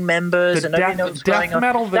changing members The and nobody death- knows what's death going on.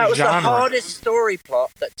 metal, the that was genre. the hardest story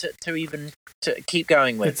plot that to even keep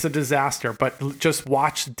going with. It's a disaster, but just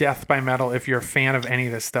watch Death by Metal if you're a fan of any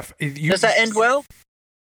of this stuff. Does that end well?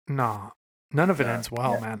 No, none of it No. ends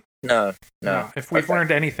well, Yeah. man. No. If we've Okay.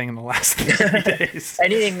 learned anything in the last 30 days.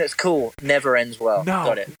 Anything that's cool never ends well. No.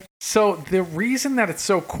 Got it. So the reason that it's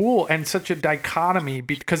so cool and such a dichotomy,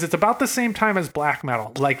 because it's about the same time as black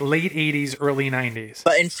metal, like late 80s, early 90s.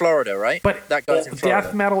 But in Florida, right? But that goes in Florida.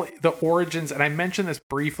 death metal, the origins, and I mentioned this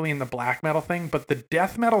briefly in the black metal thing, but the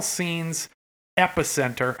death metal scene's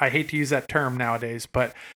epicenter, I hate to use that term nowadays,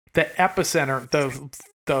 but the epicenter,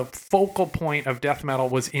 the focal point of death metal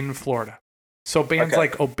was in Florida. So bands Okay.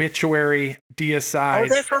 like Obituary, Oh, Deicide,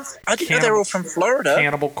 they're from. I didn't know they were all from Florida.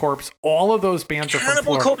 Cannibal Corpse, all of those bands are from Cannibal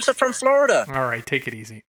Florida. Corpse are from Florida. All right, take it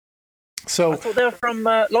easy. I So, thought they were from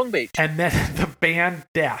Long Beach. and then the band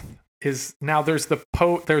Death is now there's the There's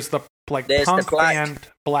punk the black band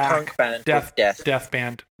Black Punk band Death with Death.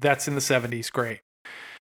 band that's in the 70s. Great,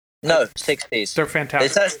 No, 60s. they're Is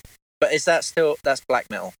fantastic. that? But is that still that's black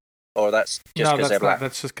metal, or that's just No, because they're that's black? not.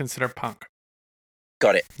 That's just considered punk.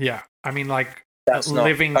 Got it. Yeah, I mean, like That's not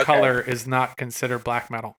Living okay. Color is not considered black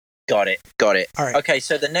metal. Got it. All right. Okay,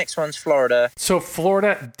 so the next one's Florida. So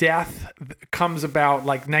Florida Death comes about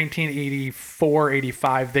like 1984,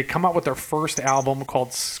 85. They come out with their first album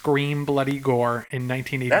called Scream Bloody Gore in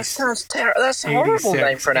 1986. That sounds terrible. That's a horrible 86,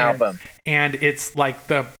 name for an and- album. And it's like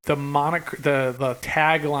the moniker, the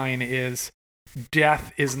tagline is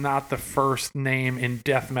Death is not the first name in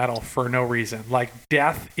death metal for no reason. Like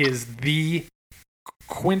Death is the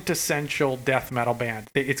quintessential death metal band.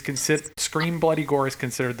 It's considered Scream Bloody Gore is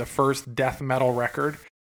considered the first death metal record.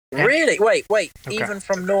 And- Really? Wait. Okay. Even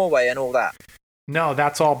from Norway and all that. No,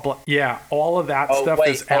 that's all. Yeah, all of that Oh stuff wait.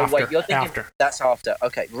 is after. You're thinking after. that's after.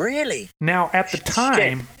 Okay. Really? Now, at the Shit.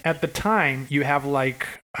 time, you have like,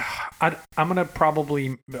 I'm gonna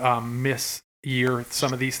probably miss-year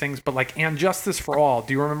some of these things, but like "And Justice for All."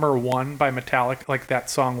 Do you remember "One" by Metallica? Like that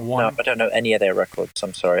song No, "One." I don't know any of their records.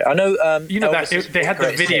 I'm sorry. I know. You know that Elvis's they had the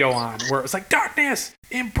Greatest video Hits. on where it was like "Darkness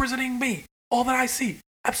imprisoning me, all that I see,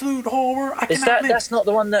 absolute horror. I Is cannot that live." that's not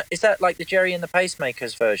the one that is that like the Jerry and the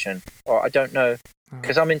Pacemakers version? Or I don't know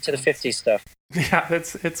because I'm into the 50s stuff. Yeah,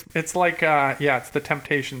 it's like it's the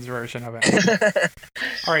Temptations version of it.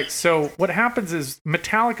 All right, so what happens is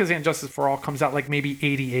Metallica's "And Justice for All" comes out like maybe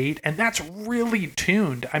 88, and that's really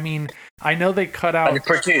tuned. I mean, I know they cut out And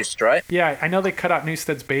produced, right? yeah, I know they cut out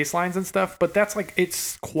Newsted's bass lines and stuff, but that's like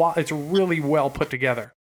it's really well put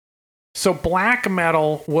together. So black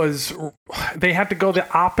metal they had to go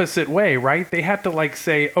the opposite way, right? They had to like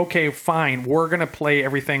say, okay, fine, we're gonna play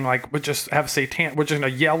everything like we're just gonna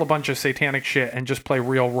yell a bunch of satanic shit and just play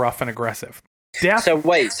real rough and aggressive. Death, So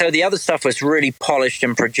wait, so the other stuff was really polished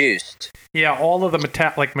and produced. yeah, all of the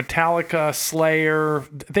Metallica, Slayer.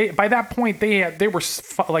 By that point they were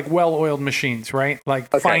like well-oiled machines, right?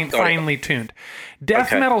 Like Okay, got it. finely tuned. Death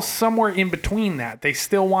Okay. metal somewhere in between that. They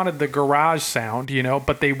still wanted the garage sound,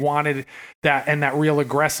 but they wanted that and that real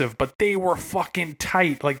aggressive. But they were fucking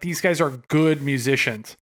tight. Like these guys are good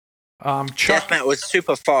musicians. Chuck, Death metal was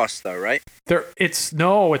super fast though, right? it's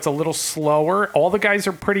a little slower. All the guys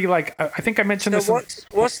are pretty like I think I mentioned this. So in-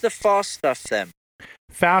 what's the fast stuff then?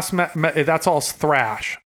 Fast, that's all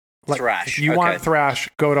thrash. Like, Thrash, If you okay. want thrash,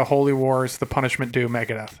 go to Holy Wars, The Punishment Due,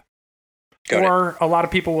 Megadeth. Got or a lot of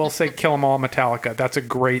people will say Kill 'Em All, Metallica. That's a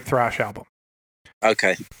great thrash album.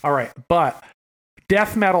 Okay. All right, but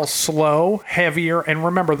death metal, slow, heavier, and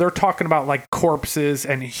remember they're talking about like corpses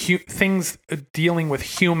and things dealing with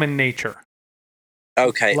human nature.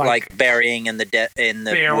 Okay, Like- like burying in the in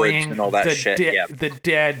the woods Burying and all that the shit. Yeah. the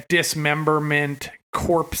dead, dismemberment,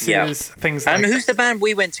 corpses, Yeah. things like And that. who's the band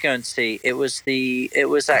we went to go and see? It was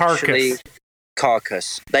actually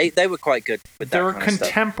Carcass. They were quite good with that They're kind of stuff.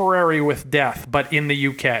 contemporary with death, but in the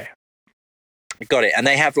UK. Got it. And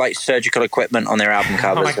they have like surgical equipment on their album Oh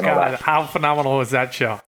covers my and all god, that. how phenomenal was that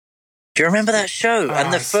show? Do you remember that show? Oh,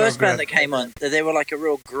 And the it's so first band good. that came on, they were like a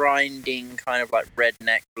real grinding kind of like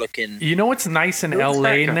redneck looking. You know what's nice in Who's LA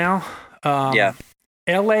that guy? now? Yeah.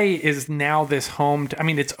 LA is now this home to, I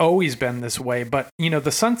mean, it's always been this way, but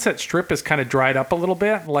the Sunset Strip has kind of dried up a little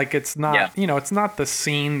bit. Like it's not, it's not the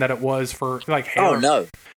scene that it was for like hair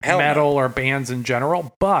metal or bands in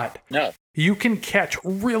general, but you can catch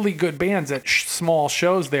really good bands at small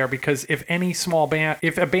shows there, because if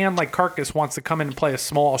a band like Carcass wants to come in and play a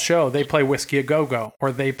small show, they play Whiskey A Go Go,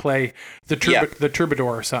 or they play the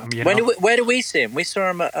Troubadour or something. Where do we see him? We saw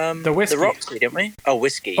him at the Roxy, didn't we? Oh,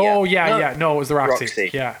 Whiskey. Yeah. Oh yeah. No, it was the Roxy.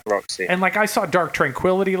 Roxy. And like I saw Dark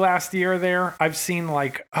Tranquillity last year there. I've seen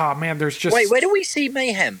like, oh man, there's just where do we see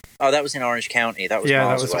Mayhem? Oh, that was in Orange County. That was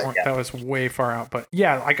that was way far out. But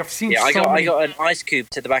yeah, like I've seen. Yeah, I got an ice cube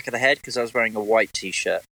to the back of the head because I was wearing a white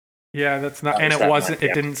T-shirt. Yeah, that's not, and it wasn't.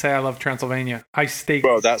 It didn't say "I love Transylvania." I staked.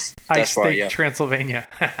 Bro, that's right, Transylvania.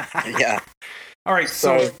 Yeah. All right,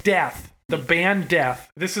 so Death, the band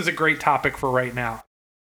Death. This is a great topic for right now.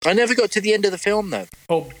 I never got to the end of the film though.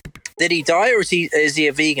 Oh, did he die, or is he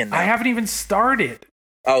a vegan now? I haven't even started.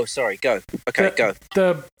 Oh, sorry. Go. Okay,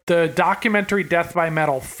 go. The documentary Death by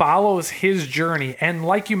Metal follows his journey, and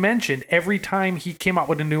like you mentioned, every time he came out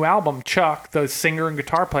with a new album, Chuck, the singer and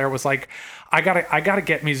guitar player, was like, I gotta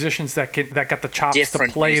get musicians that got the chops to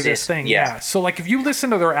play this thing. Yeah. So like if you listen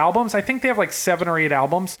to their albums, I think they have like 7 or 8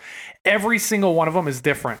 albums. Every single one of them is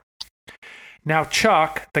different. Now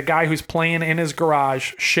Chuck, the guy who's playing in his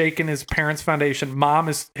garage, shaking his parents' foundation,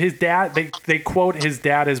 his dad. They quote his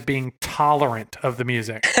dad as being tolerant of the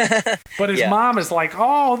music, but his mom is like,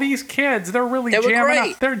 "Oh, these kids, they're jamming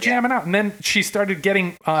out. They're jamming out." And then she started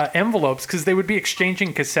getting envelopes because they would be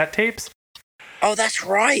exchanging cassette tapes. Oh, that's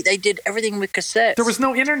right. They did everything with cassettes. There was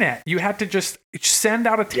no internet. You had to just send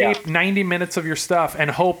out a tape, 90 minutes of your stuff,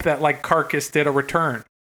 and hope that like Carcass did a return.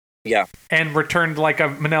 Yeah. And returned like a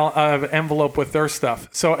manila envelope with their stuff.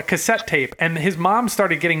 So a cassette tape. And his mom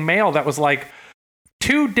started getting mail that was like,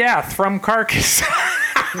 "To Death from Carcass."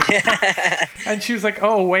 And she was like,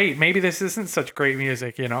 "Oh, wait, maybe this isn't such great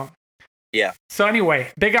music, Yeah. So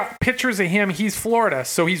anyway, they got pictures of him. He's Florida,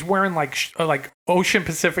 so he's wearing like Ocean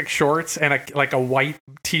Pacific shorts and a white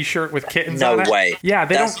T-shirt with kittens on it. No way. Yeah,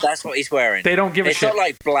 that's what he's wearing. They don't give a shit. It's not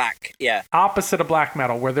like black. Yeah. Opposite of black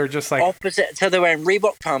metal, where they're just like opposite. So they're wearing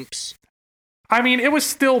Reebok pumps. I mean, it was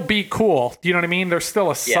still be cool. You know what I mean? There's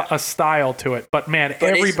still a style to it, but man,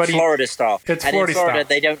 everybody. It's Florida style. It's and Florida in Florida, style.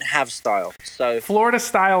 They don't have style. So Florida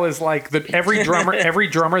style is like every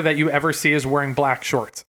drummer that you ever see is wearing black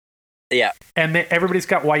shorts. Yeah. And everybody's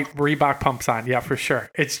got white Reebok pumps on. Yeah, for sure.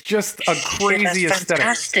 It's just a crazy that's aesthetic.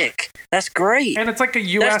 Fantastic. That's great. And it's like a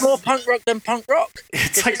U.S. That's more punk rock than punk rock.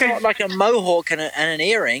 It's not like a mohawk and an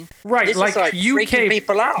earring. Right. This like is like freaking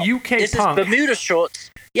people out. UK this punk. Is Bermuda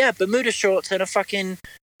shorts. Yeah, Bermuda shorts and a fucking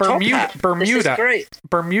top hat. Bermuda. This is great.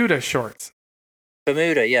 Bermuda shorts.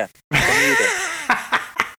 Bermuda, yeah. Bermuda.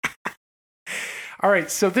 All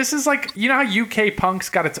right. So this is like, how UK punk's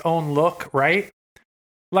got its own look, right?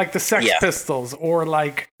 Like the Sex Pistols or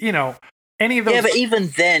like, any of those. Yeah, but even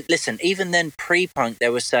then, pre-punk, they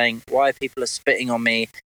were saying why people are spitting on me,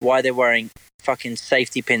 why they're wearing fucking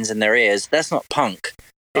safety pins in their ears. That's not punk.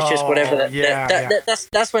 It's just whatever.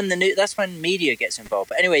 That's when media gets involved.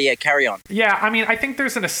 But anyway, carry on. Yeah, I mean, I think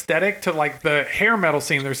there's an aesthetic to like the hair metal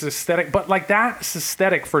scene. There's an aesthetic, but like that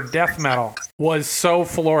aesthetic for death metal was so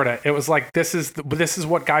Florida. It was like this is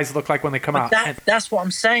what guys look like when they come out. That's what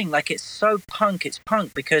I'm saying. Like it's so punk. It's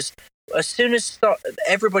punk because as soon as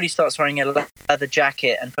everybody starts wearing a leather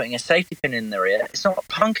jacket and putting a safety pin in their ear, it's not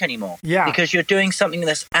punk anymore. Yeah, because you're doing something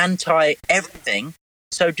that's anti everything.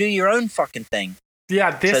 So do your own fucking thing.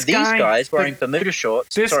 Yeah, these guys wearing Bermuda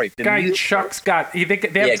shorts. Chuck's got. They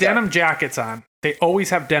have denim jackets on. They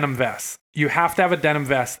always have denim vests. You have to have a denim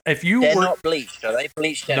vest. They're not bleached. Are they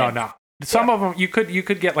bleached denim? No. Some of them you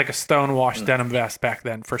could get like a stonewashed denim vest back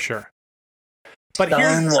then for sure. But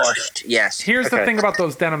stonewashed, yes. Here's the thing about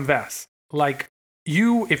those denim vests. Like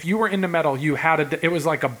if you were into metal, you had it was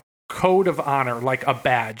like a code of honor, like a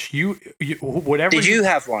badge. You whatever. Did you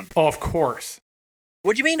have one? Oh, of course.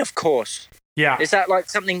 What do you mean, of course? Yeah. Is that like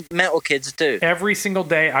something metal kids do? Every single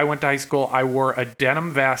day I went to high school, I wore a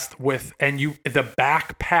denim vest the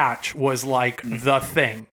back patch was like the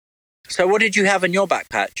thing. So what did you have in your back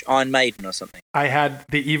patch? Iron Maiden or something? I had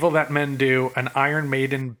The Evil That Men Do, an Iron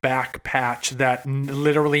Maiden back patch that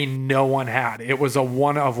literally no one had. It was a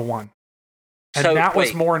one of one. And that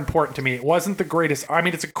was more important to me. It wasn't the greatest. I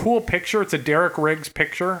mean, it's a cool picture. It's a Derek Riggs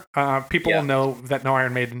picture. People will know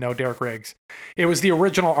Iron Maiden know Derek Riggs. It was the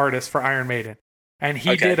original artist for Iron Maiden. And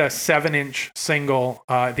he did a 7-inch single,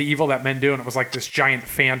 The Evil That Men Do, and it was like this giant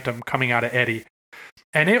phantom coming out of Eddie.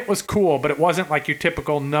 And it was cool, but it wasn't like your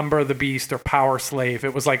typical Number of the Beast or Power Slave.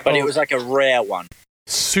 It was like... But it was like a rare one.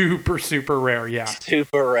 Super, super rare, yeah.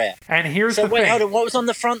 Super rare. And here's So the wait, thing. hold on. What was on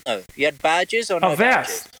the front though? You had badges or no A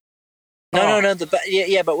vest. badges? No, Oh. no.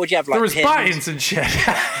 Yeah. But would you have like There was pins? buttons and shit.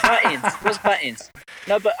 Buttons. What's buttons?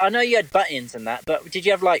 No, but I know you had buttons and that. But did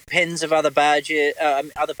you have like pins of other badges,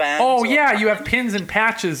 other bands? Oh or- yeah, you have pins and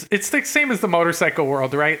patches. It's the same as the motorcycle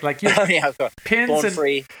world, right? Like you Oh yeah, I've got pins Born and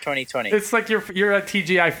Free 2020. it's like you're at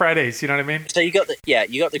TGI Fridays. You know what I mean? So you got the You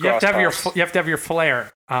have grass to have pass. you have to have your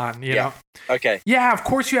flare on. You Yeah. know. Okay. Yeah, of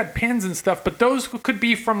course you had pins and stuff, but those could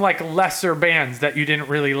be from like lesser bands that you didn't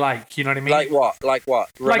really like. You know what I mean? Like what? Like what?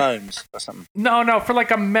 Like- Ramones or something. No, for like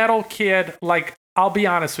a metal kid, like I'll be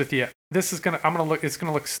honest with you. It's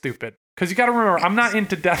gonna look stupid. Because you gotta remember, I'm not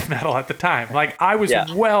into death metal at the time. Like I was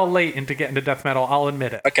Yeah. well late into getting to death metal, I'll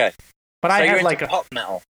admit it. Okay. But So I you're had into like pop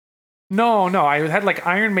metal, no, I had like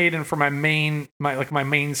Iron Maiden for my main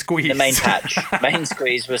squeeze. the main patch. Main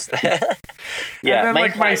squeeze was there. Yeah. And then main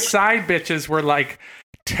like my patch. side bitches were like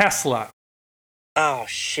Tesla. Oh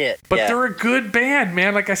shit. But yeah. they're a good band,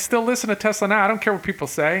 man. Like I still listen to Tesla now. I don't care what people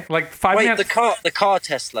say. Like Wait, the car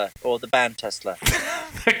Tesla or the band Tesla?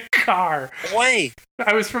 the car. Wait,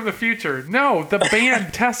 I was from the future. No, the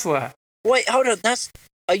band Tesla. wait, hold on.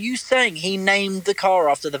 Are you saying he named the car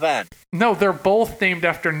after the band? No, they're both named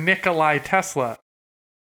after Nikolai Tesla,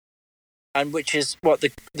 And which is what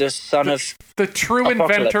the son of? the true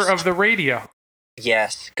Apocalypse. inventor of the radio,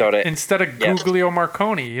 Yes, got it. instead of Yeah. Guglielmo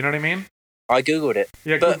Marconi. You know what I mean? I googled it.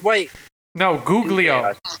 Yeah, But wait, no,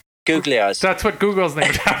 Guglio. Googly eyes. That's what Google's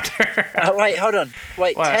named after. Oh, wait, hold on.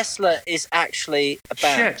 Wait, What? Tesla is actually a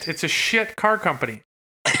band. Shit, it's a shit car company.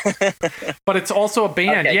 But it's also a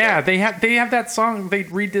band. Okay, Yeah, they have that song. They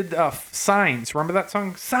redid Signs. Remember that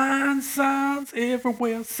song? Signs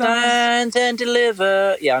everywhere. Signs and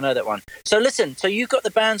deliver. Yeah, I know that one. So listen, so you've got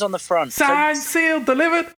the bands on the front. So- Signed, sealed,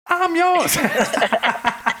 delivered. I'm yours.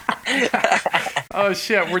 Oh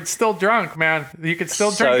shit, we're still drunk, man. You can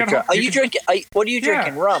still so drink at dr- home. Are you drinking? What are you Yeah.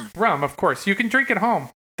 drinking? Rum. Rum, of course. You can drink at home.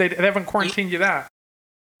 They haven't quarantined you that.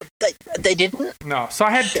 They didn't. No. So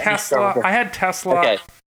I had Shit, Tesla. okay. I had Tesla. Okay.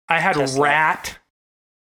 I had Tesla. Rat.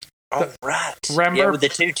 Oh, rat. Remember- Yeah, with the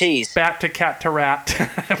two T's. Bat to cat to rat.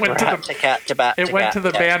 It went to Rat the to cat to bat. it went cat, to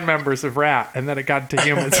the yeah. band members of Rat, and then it got to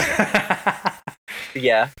humans.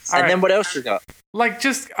 Yeah. All And right. then what else you got? Like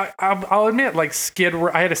just, I'll admit, like Skid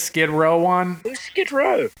Row. I had a Skid Row one. Who's Skid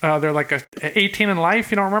Row? They're like a 18 in Life.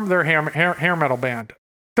 You don't remember? They're a hair metal band.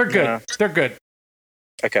 They're good. No. They're good.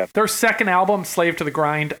 Okay. Their second album, Slave to the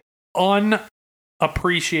Grind,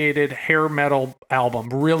 unappreciated hair metal album.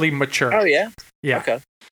 Really mature. Oh yeah. Yeah. Okay.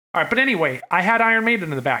 All right, but anyway, I had Iron Maiden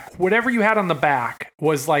in the back. Whatever you had on the back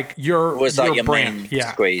was like your brand. main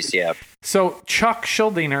Yeah. squeeze. Yeah. So Chuck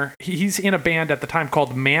Schuldiner, he's in a band at the time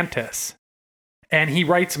called Mantis. And he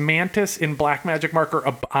writes Mantis in black magic marker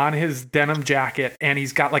on his denim jacket. And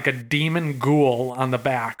he's got like a demon ghoul on the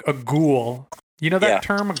back. A ghoul. You know that Yeah.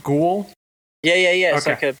 term, a ghoul? Yeah. It's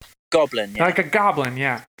Okay. like a goblin. Yeah. Like a goblin,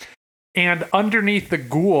 yeah. And underneath the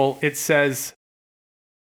ghoul, it says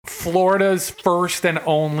Florida's first and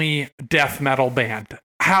only death metal band.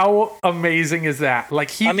 How amazing is that?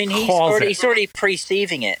 Like he I mean, he's calls already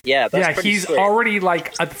perceiving it. Yeah. That's yeah, pretty he's sweet. already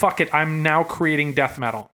like, fuck it, I'm now creating death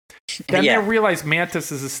metal. Then Yeah. they realize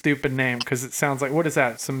Mantis is a stupid name because it sounds like, what is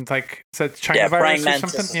that? Some like, is that China Yeah, virus praying or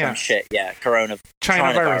mantis something? or Yeah. some shit. Yeah,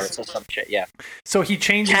 China virus. virus or some shit. Yeah. So he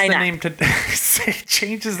changes the China. name to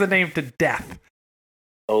changes the name to Death.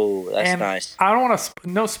 Oh, that's And nice. I don't want to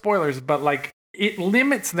no spoilers, but like it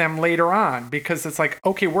limits them later on because it's like,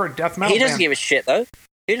 okay, we're a death metal He doesn't band. give a shit though.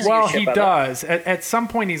 He doesn't Well, give a shit he about does. At some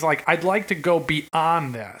point, he's like, I'd like to go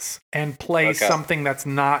beyond this and play Okay. something that's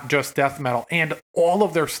not just death metal. And all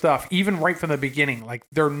of their stuff, even right from the beginning, like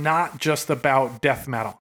they're not just about death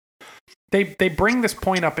metal. They bring this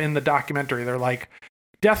point up in the documentary. They're like,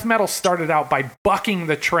 death metal started out by bucking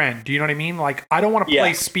the trend. Do you know what I mean? Like, I don't want to Yeah.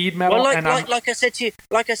 play speed that. metal. Well, and like I said to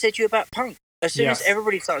you about punk. As soon Yes. as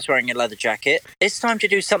everybody starts wearing a leather jacket, it's time to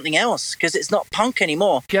do something else because it's not punk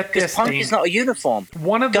anymore. Get Because this, punk Dean. is not a uniform.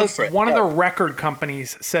 One of Go the for it. one of Go. the record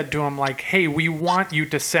companies said to him like, "Hey, we want you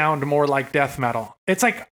to sound more like death metal." It's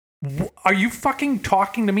like, are you fucking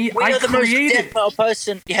talking to me? We I are the most created death metal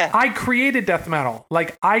person. Yeah. I created death metal.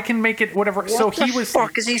 Like I can make it whatever. What so the he was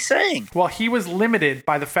fuck is he saying? well, he was limited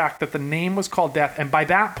by the fact that the name was called Death, and by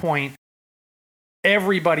that point,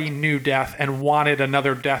 everybody knew Death and wanted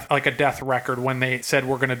another Death, like a Death record when they said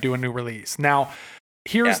we're going to do a new release. Now,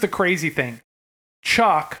 here's Yeah. the crazy thing: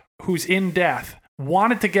 Chuck, who's in Death,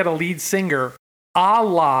 wanted to get a lead singer, a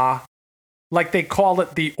la. Like they call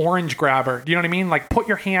it the orange grabber. Do you know what I mean? Like put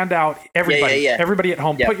your hand out, everybody, yeah. everybody at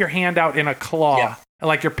home, Yeah. put your hand out in a claw, Yeah.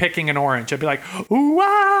 like you're picking an orange. I'd be like, ooh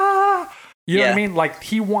ah, You know what I Yeah. mean? Like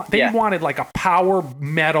they Yeah. wanted like a power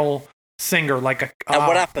metal singer, like a And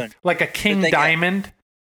what happened? like a King they get? Diamond.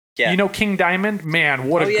 Yeah. You know King Diamond? Man,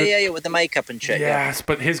 what Oh, a yeah, good with the makeup and shit. Yeah. Yes,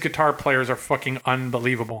 but his guitar players are fucking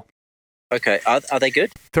unbelievable. Okay. Are they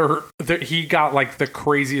good? He got like the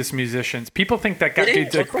craziest musicians. People think that guy Did he?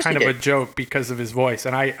 dude's a Of course kind he of a did. joke because of his voice.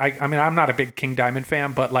 And I mean, I'm not a big King Diamond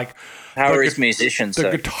fan, but like How the are his gu- musicians, the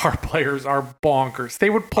though? guitar players are bonkers. They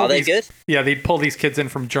would pull Are they these, good? yeah, they'd pull these kids in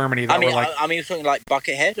from Germany that I mean, were like, I mean, something like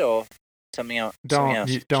Buckethead or something else. Something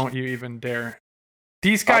else. don't you even dare.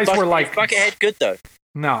 These guys were Is like, Buckethead good though.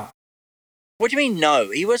 no, What do you mean? No,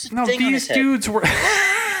 he was a no, thing on his these head. dudes were.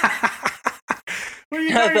 What are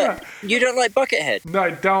you No, talking about? but you don't like Buckethead. No,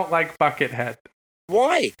 I don't like Buckethead.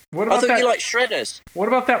 Why? What I about thought that? you liked Shredders. What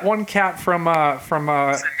about that one cat from Limp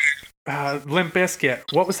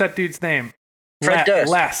Bizkit? What was that dude's name? Fred Durst.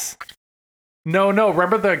 Les. No.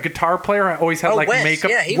 Remember the guitar player? I always had Oh, like Wes. makeup.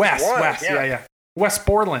 Yeah, he was Wes. wild, Wes. yeah. Yeah. Wes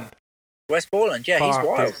Borland. West Borland. Yeah, he's Fuck,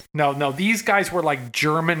 wild. dude. No. These guys were like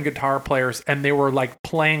German guitar players, and they were like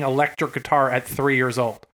playing electric guitar at 3 years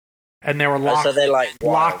old, and they were locked, So they're like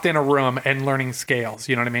wild. locked in a room and learning scales.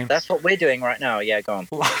 You know what I mean? That's what we're doing right now. Yeah, go on.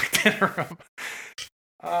 Locked in a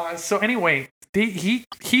room. So anyway,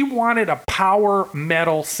 he wanted a power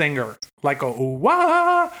metal singer, like a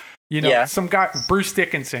wah, Yeah. some guy, Bruce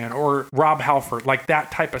Dickinson or Rob Halford, like that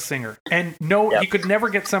type of singer. And no, Yep. he could never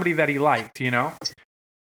get somebody that he liked,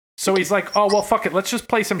 So he's like, oh well, fuck it, let's just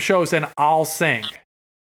play some shows and I'll sing.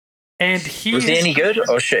 And Was he any good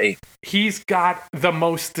or shitty? he's got the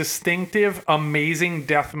most distinctive, amazing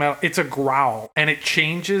death metal. It's a growl, and it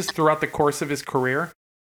changes throughout the course of his career.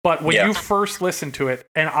 But when Yeah. you first listen to it,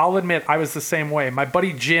 and I'll admit I was the same way. My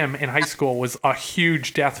buddy Jim in high school was a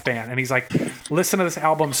huge Death fan, and he's like, "Listen to this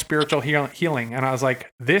album, Spiritual Healing," and I was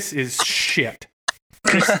like, "This is shit.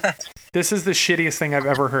 This is the shittiest thing I've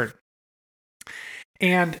ever heard."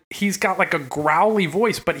 And he's got like a growly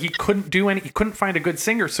voice, but he couldn't find a good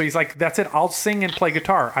singer. So he's like, that's it. I'll sing and play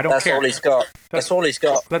guitar. I don't That's care. all he's got. That's all he's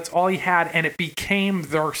got. That's all he had. And it became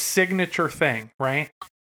their signature thing, right?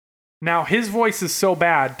 Now, his voice is so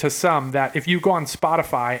bad to some that if you go on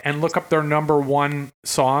Spotify and look up their number one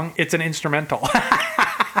song, it's an instrumental.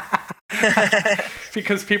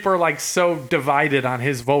 Because people are like so divided on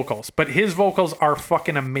his vocals. But his vocals are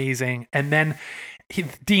fucking amazing. And then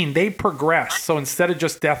Dean, they progress. So instead of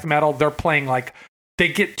just death metal, they're playing like they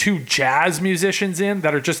get two jazz musicians in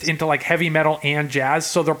that are just into like heavy metal and jazz.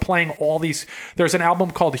 So they're playing all these. There's an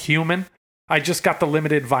album called Human. I just got the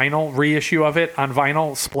limited vinyl reissue of it on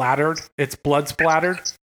vinyl, splattered. It's blood splattered.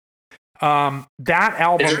 That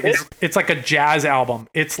album it's like a jazz album.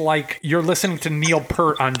 It's like you're listening to Neil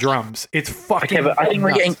Peart on drums. It's fucking. Okay, but I think we're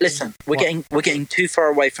nuts. getting. Listen, we're getting too far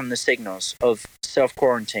away from the signals of self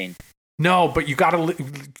quarantine. No, but you got to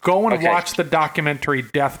go and Okay. watch the documentary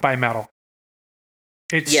Death by Metal.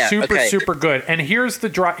 It's Yeah, super, okay. super good. And here's the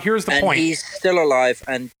And point. he's still alive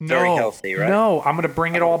and very healthy, right? No, I'm going to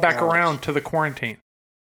bring it Oh, all back gosh. around to the quarantine.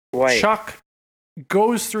 Wait, Chuck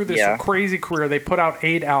goes through this Yeah. crazy career. They put out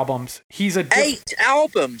 8 albums. He's a 8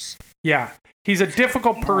 albums. yeah. He's a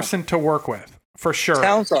difficult person to work with, for sure.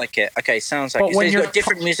 Sounds like it. Okay, sounds like But it. So when he's you're got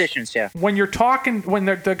different musicians, yeah. When you're talking, when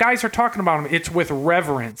the guys are talking about him, it's with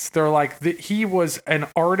reverence. They're like, he was an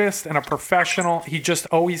artist and a professional. He just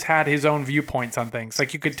always had his own viewpoints on things.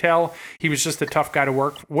 Like you could tell he was just a tough guy to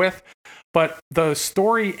work with. But the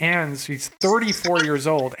story ends, he's 34 years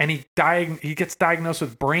old, and he gets diagnosed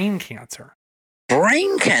with brain cancer.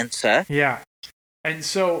 Brain cancer? Yeah. And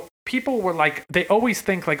so people were like, they always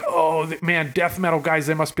think like, oh man, death metal guys,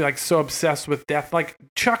 they must be like so obsessed with death. Like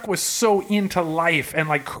Chuck was so into life and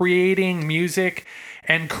like creating music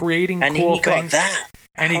and creating And cool he got things. that.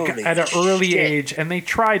 And he got, Holy at an early shit. age, and they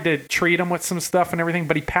tried to treat him with some stuff and everything,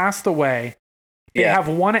 but he passed away. They Yeah. have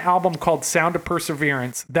one album called Sound of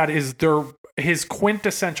Perseverance that is his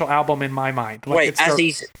quintessential album in my mind. Like Wait, it's as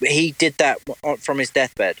their- he did that from his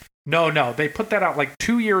deathbed. No. They put that out like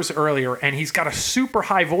 2 years earlier, and he's got a super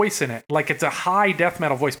high voice in it. Like it's a high death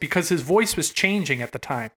metal voice because his voice was changing at the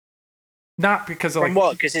time. Not because of From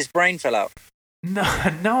what? Because his brain fell out.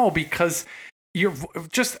 No, because you're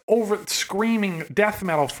just over screaming death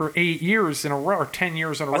metal for 8 years in a row or 10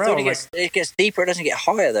 years in a I row. thought Like, it gets deeper. It doesn't get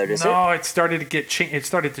higher, though, does it? no, it started to get it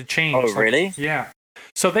started to change. Oh, Like, really? yeah.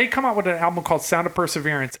 So they come out with an album called Sound of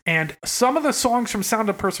Perseverance, and some of the songs from Sound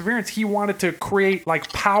of Perseverance he wanted to create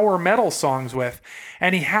like power metal songs with,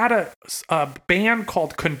 and he had a band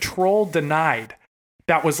called Control Denied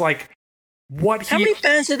that was like what How he many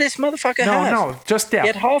bands did this motherfucker have? no just He death.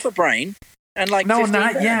 had half a brain. And like No, 15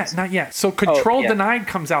 not bands. yet, not yet. So Control yeah. Denied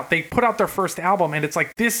comes out. They put out their first album, and it's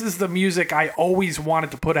like, this is the music I always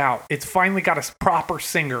wanted to put out. It's finally got a proper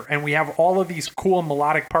singer, and we have all of these cool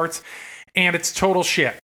melodic parts, and it's total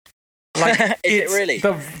shit. Like, Is it really?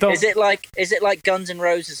 Is it like Guns N'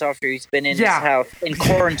 Roses after he's been in his house in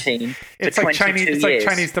quarantine it's for like 22 Chinese. It's years?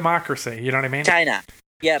 like Chinese democracy. You know what I mean? China.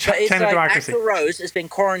 Yeah, but it's China like democracy. Axl Rose has been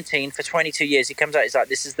quarantined for 22 years. He comes out, he's like,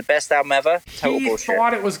 this is the best album ever. Total He bullshit.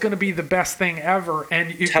 thought it was going to be the best thing ever,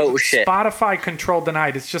 and Total shit. Spotify Control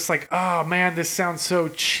Denied. It's just like, oh man, this sounds so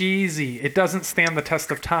cheesy. It doesn't stand the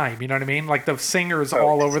test of time. You know what I mean? Like the singer is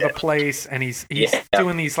all over the place, and he's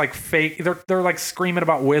doing these like fake. They're like screaming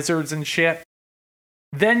about wizards and shit.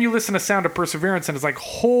 Then you listen to Sound of Perseverance, and it's like,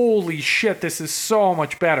 holy shit, this is so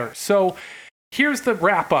much better. So here's the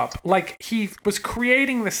wrap up. Like, he was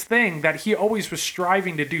creating this thing that he always was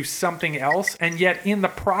striving to do something else, and yet in the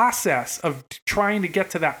process of trying to get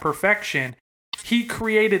to that perfection, he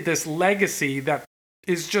created this legacy that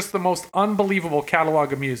is just the most unbelievable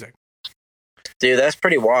catalog of music. Dude, that's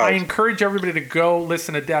pretty wild. I encourage everybody to go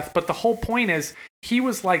listen to Death, but the whole point is he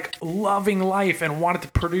was like loving life and wanted to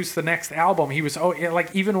produce the next album. He was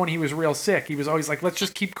like, even when he was real sick, he was always like, let's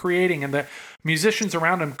just keep creating, and the musicians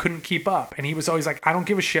around him couldn't keep up, and he was always like, I don't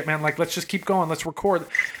give a shit, man, like, let's just keep going, let's record,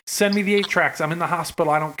 send me the 8 tracks, I'm in the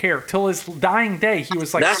hospital, I don't care. Till his dying day, he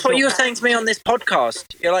was like, that's what you were saying to me on this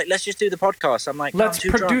podcast. You're like, let's just do the podcast. I'm like, let's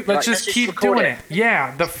produce, let's just keep doing it.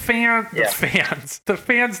 Yeah, the fans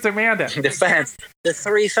demand it. The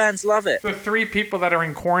 3 fans love it. The 3 people that are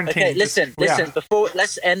in quarantine. Okay, listen. Before,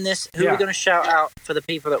 let's end this. Who are we going to shout out for the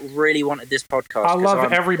people that really wanted this podcast? I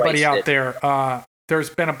love everybody out there. There's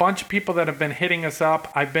been a bunch of people that have been hitting us up.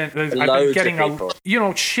 I've been getting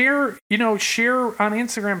share on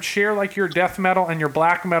Instagram, share like your death metal and your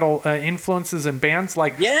black metal influences and bands.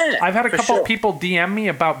 Like, I've had a couple of people DM me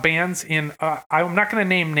about bands in. I'm not going to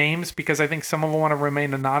name names because I think some of them want to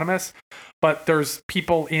remain anonymous. But there's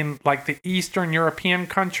people in like the Eastern European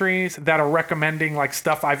countries that are recommending like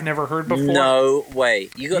stuff I've never heard before. No way.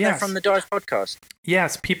 You got that from the Dive podcast?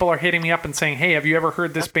 Yes, people are hitting me up and saying, hey, have you ever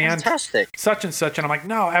heard this band? Fantastic. Such and such. And I'm like,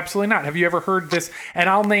 no, absolutely not. Have you ever heard this? And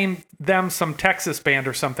I'll name them some Texas band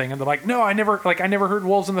or something. And they're like, no, I never heard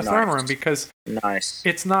Wolves in the Throne Room because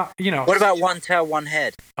it's not, What about One Tail, One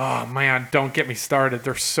Head? Oh, man, don't get me started.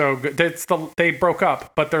 They're so good. They broke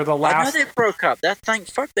up, but they're the last. I know they broke up. Thank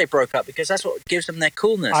fuck they broke up because that's what gives them their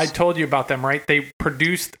coolness. I told you about them, right? They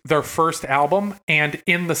produced their first album, and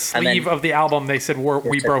in the sleeve of the album, they said,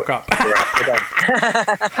 we broke up.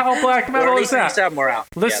 How black metal is that?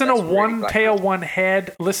 Listen to One Tail, One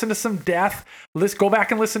Head. Listen to some Death. Go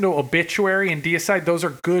back and listen to Obituary and Deicide. Those are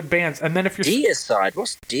good bands. And then if you're Deicide,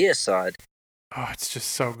 what's Deicide? Oh, it's just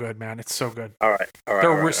so good, man. It's so good. All right.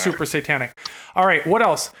 They're super satanic. All right, what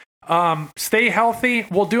else? Stay healthy.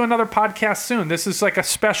 We'll do another podcast soon. This is like a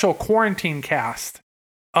special quarantine cast.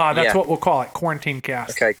 That's what we'll call it, quarantine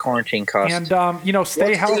cast. Okay, quarantine cast. And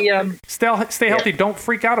stay healthy. Stay healthy. Don't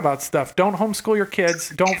freak out about stuff. Don't homeschool your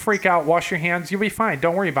kids. Don't freak out. Wash your hands. You'll be fine.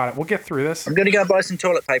 Don't worry about it. We'll get through this. I'm gonna go buy some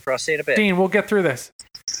toilet paper. I'll see you in a bit. Dean, we'll get through this.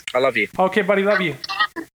 I love you. Okay, buddy. Love you.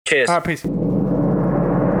 Cheers. Peace.